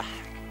put it back?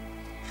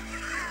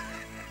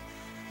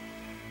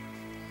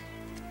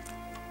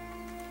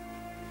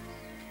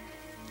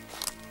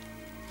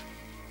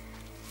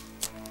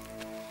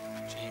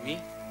 Jamie?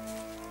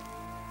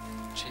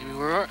 Jamie,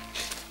 where are...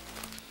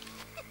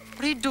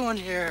 What are you doing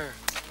here?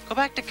 Go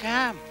back to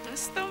camp.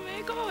 Esto,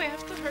 amigo, we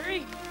have to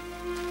hurry.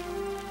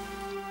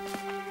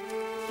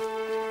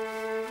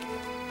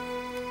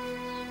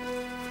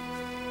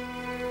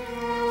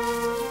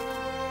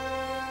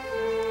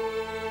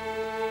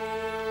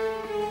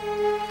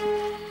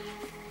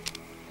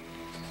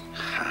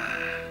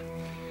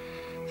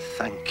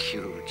 Thank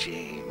you,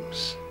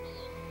 James.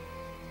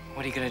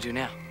 What are you gonna do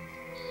now?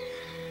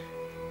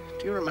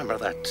 Do you remember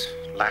that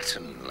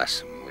Latin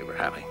lesson we were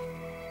having?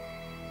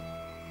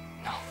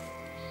 No.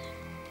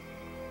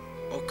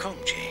 Oh, come,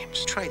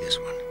 James, try this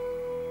one.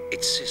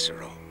 It's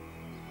Cicero.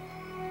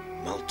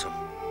 Multum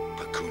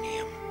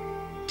pecuniam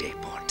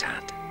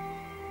deportat.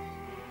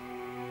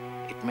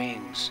 It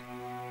means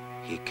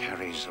he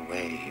carries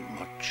away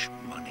much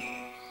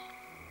money.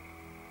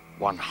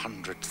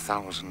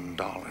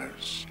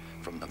 $100,000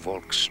 from the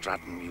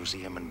Volksstraten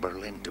Museum in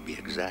Berlin, to be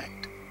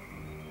exact.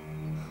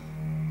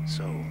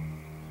 So,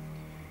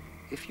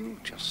 if you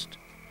just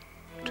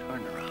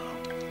turn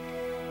around,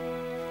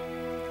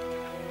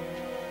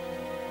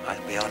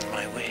 I'll be on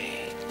my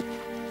way.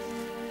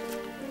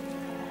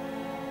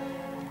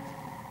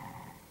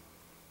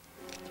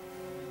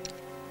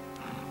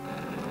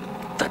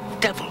 The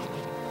devil!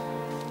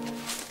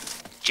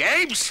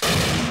 James!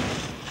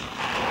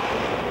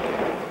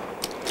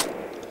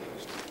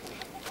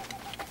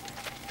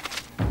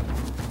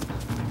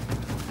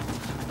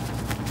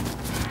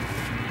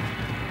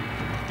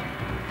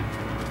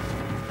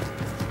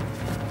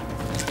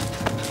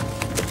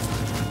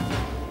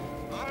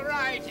 All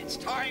right, it's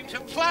time to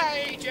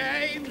play,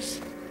 James.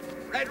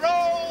 Red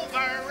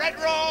Rover, Red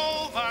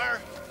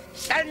Rover.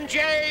 Send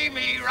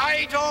Jamie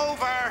right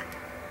over.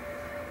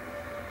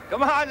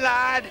 Come on,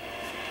 lad.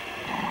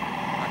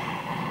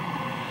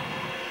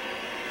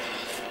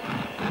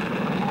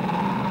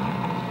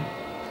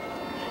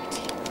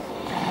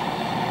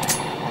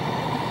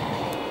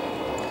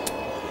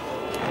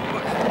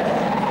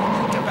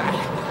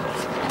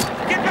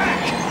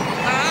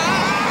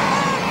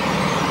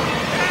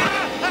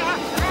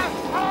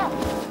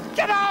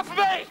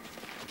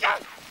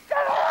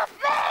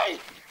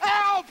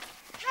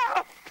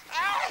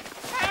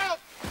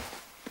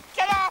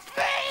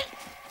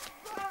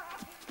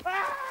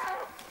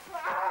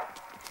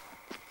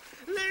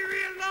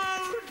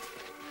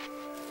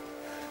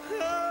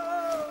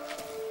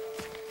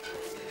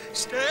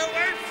 Stay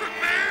away from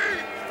me!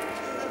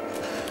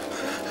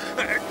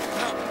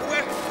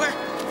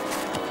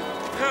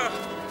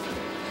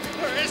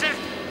 Where is it?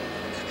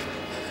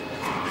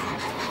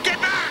 Get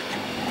back!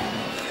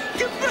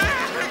 Get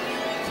back!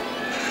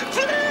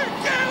 Please,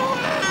 get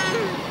away!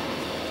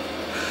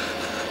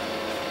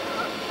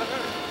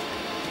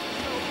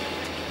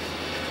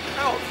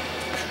 Help!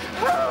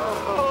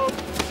 Help!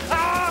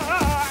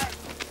 Ah!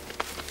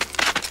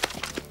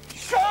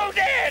 Shoot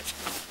it!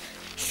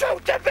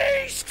 Shoot the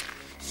beast!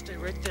 Stay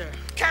right there.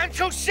 Can't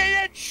you see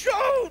it?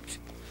 Shoot!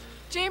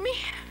 Jamie,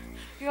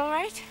 you all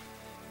right?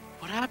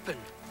 What happened?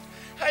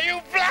 Are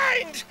you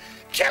blind?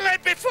 Kill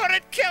it before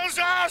it kills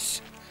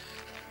us!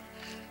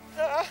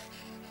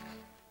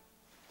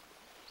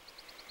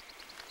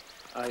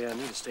 I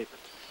need a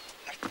statement.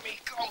 Let me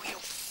go, you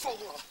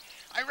fool.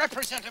 I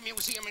represent a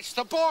museum. It's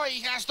the boy.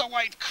 He has the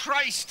White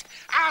Christ.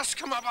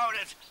 Ask him about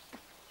it.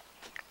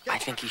 I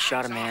think he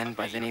shot a man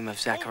by the name of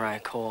Zachariah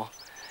Cole,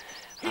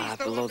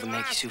 below the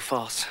Maggie Sioux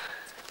Falls.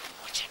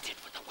 What you did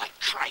with the White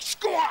Christ?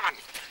 Go on.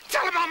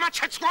 Tell him how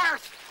much it's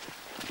worth.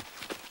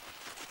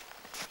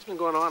 He's been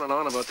going on and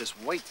on about this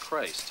White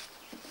Christ.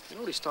 You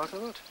know what he's talking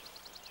about?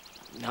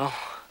 No.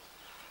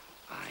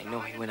 I know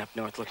he went up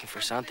north looking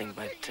for something,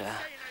 but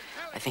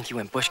I think he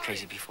went bush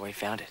crazy before he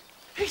found it.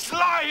 He's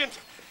lying.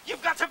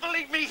 You've got to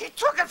believe me. He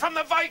took it from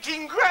the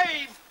Viking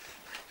grave.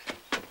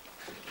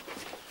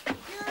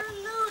 You're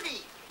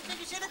loony. Did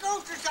you see the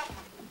ghost or something?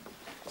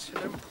 It's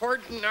an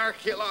important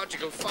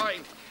archaeological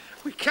find.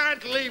 We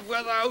can't leave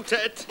without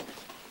it.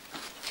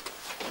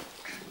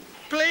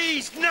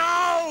 Please,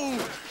 no!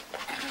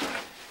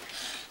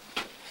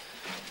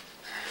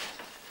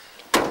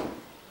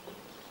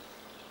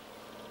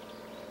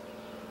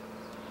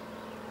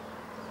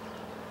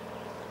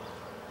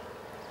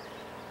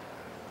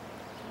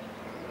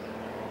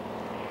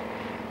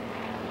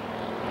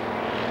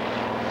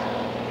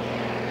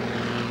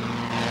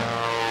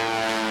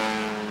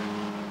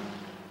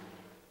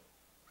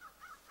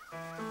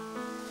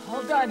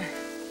 All done.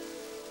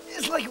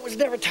 It's like it was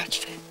never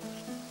touched.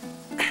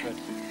 Good.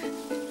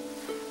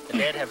 The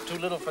dead have too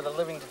little for the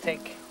living to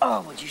take.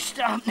 Oh, would you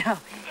stop now?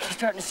 You're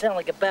starting to sound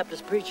like a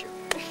Baptist preacher.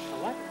 A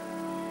what?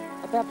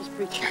 A Baptist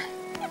preacher.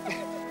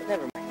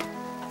 Never mind.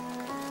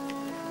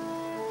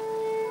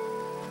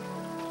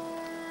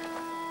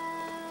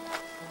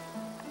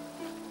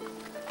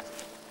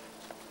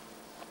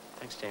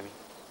 Thanks, Jamie.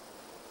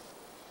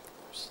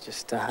 It's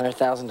just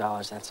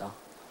 $100,000, that's all.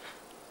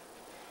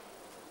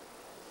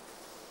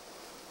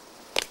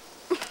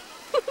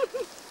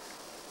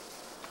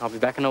 I'll be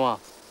back in a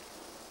while.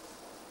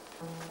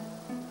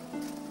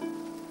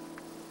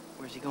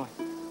 Where's he going?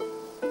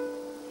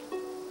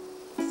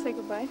 Say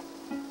goodbye.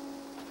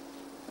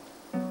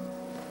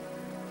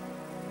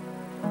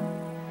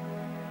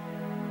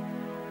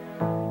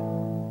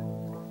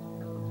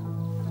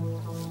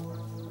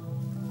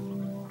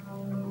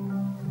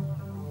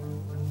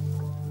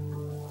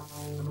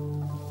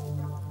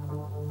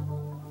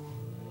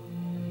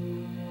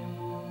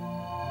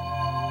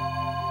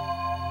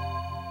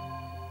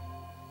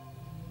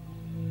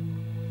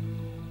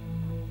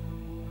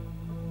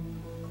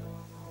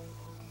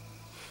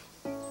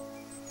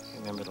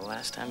 Remember the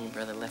last time your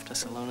brother left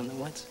us alone in the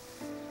woods?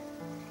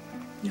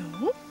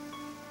 No,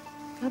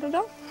 not at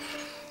all.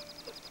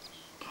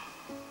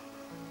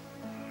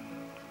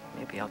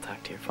 Maybe I'll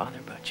talk to your father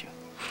about you.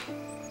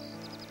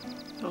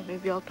 Or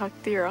maybe I'll talk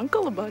to your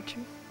uncle about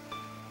you.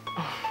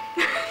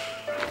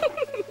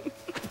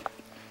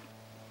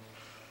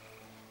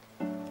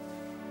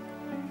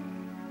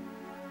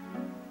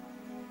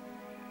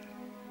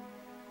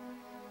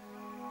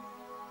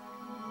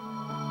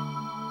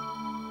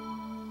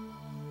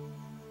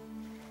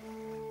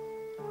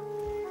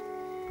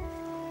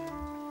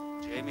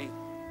 Jamie,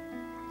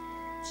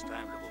 it's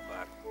time to go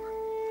back.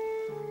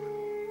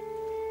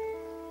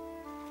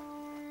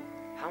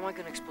 How am I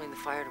going to explain the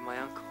fire to my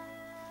uncle?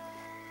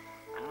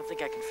 I don't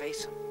think I can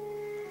face him.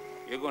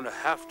 You're going to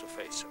have to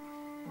face him.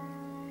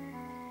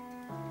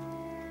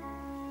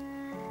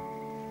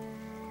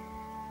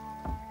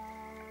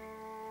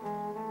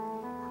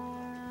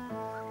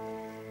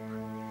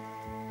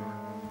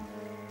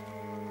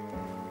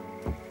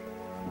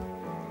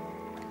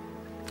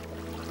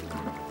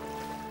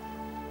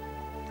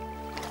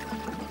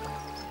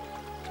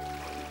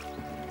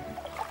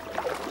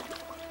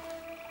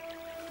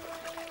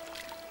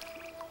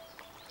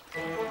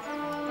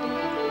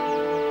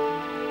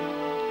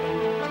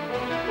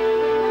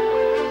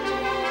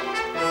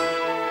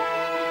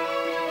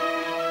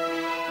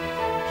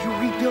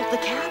 Built the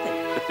cabin.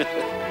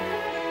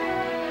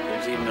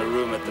 There's even a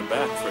room at the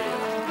back for you.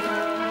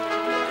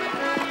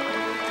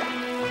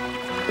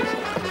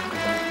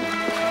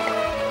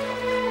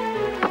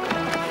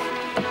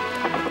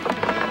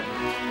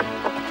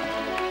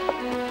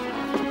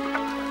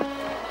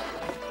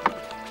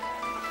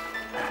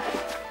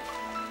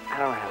 I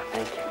don't know how to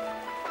thank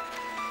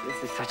you. This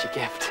is such a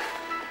gift.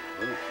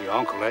 Well, your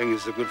Uncle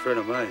Angus is a good friend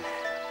of mine.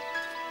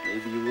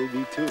 Maybe you will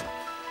be too.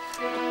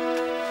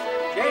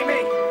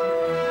 Jamie!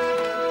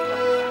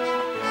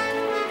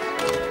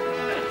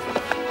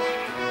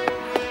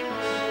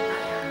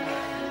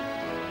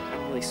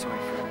 Sorry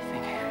for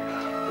everything.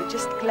 We're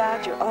just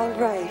glad you're all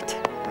right.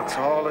 That's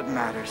all that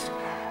matters.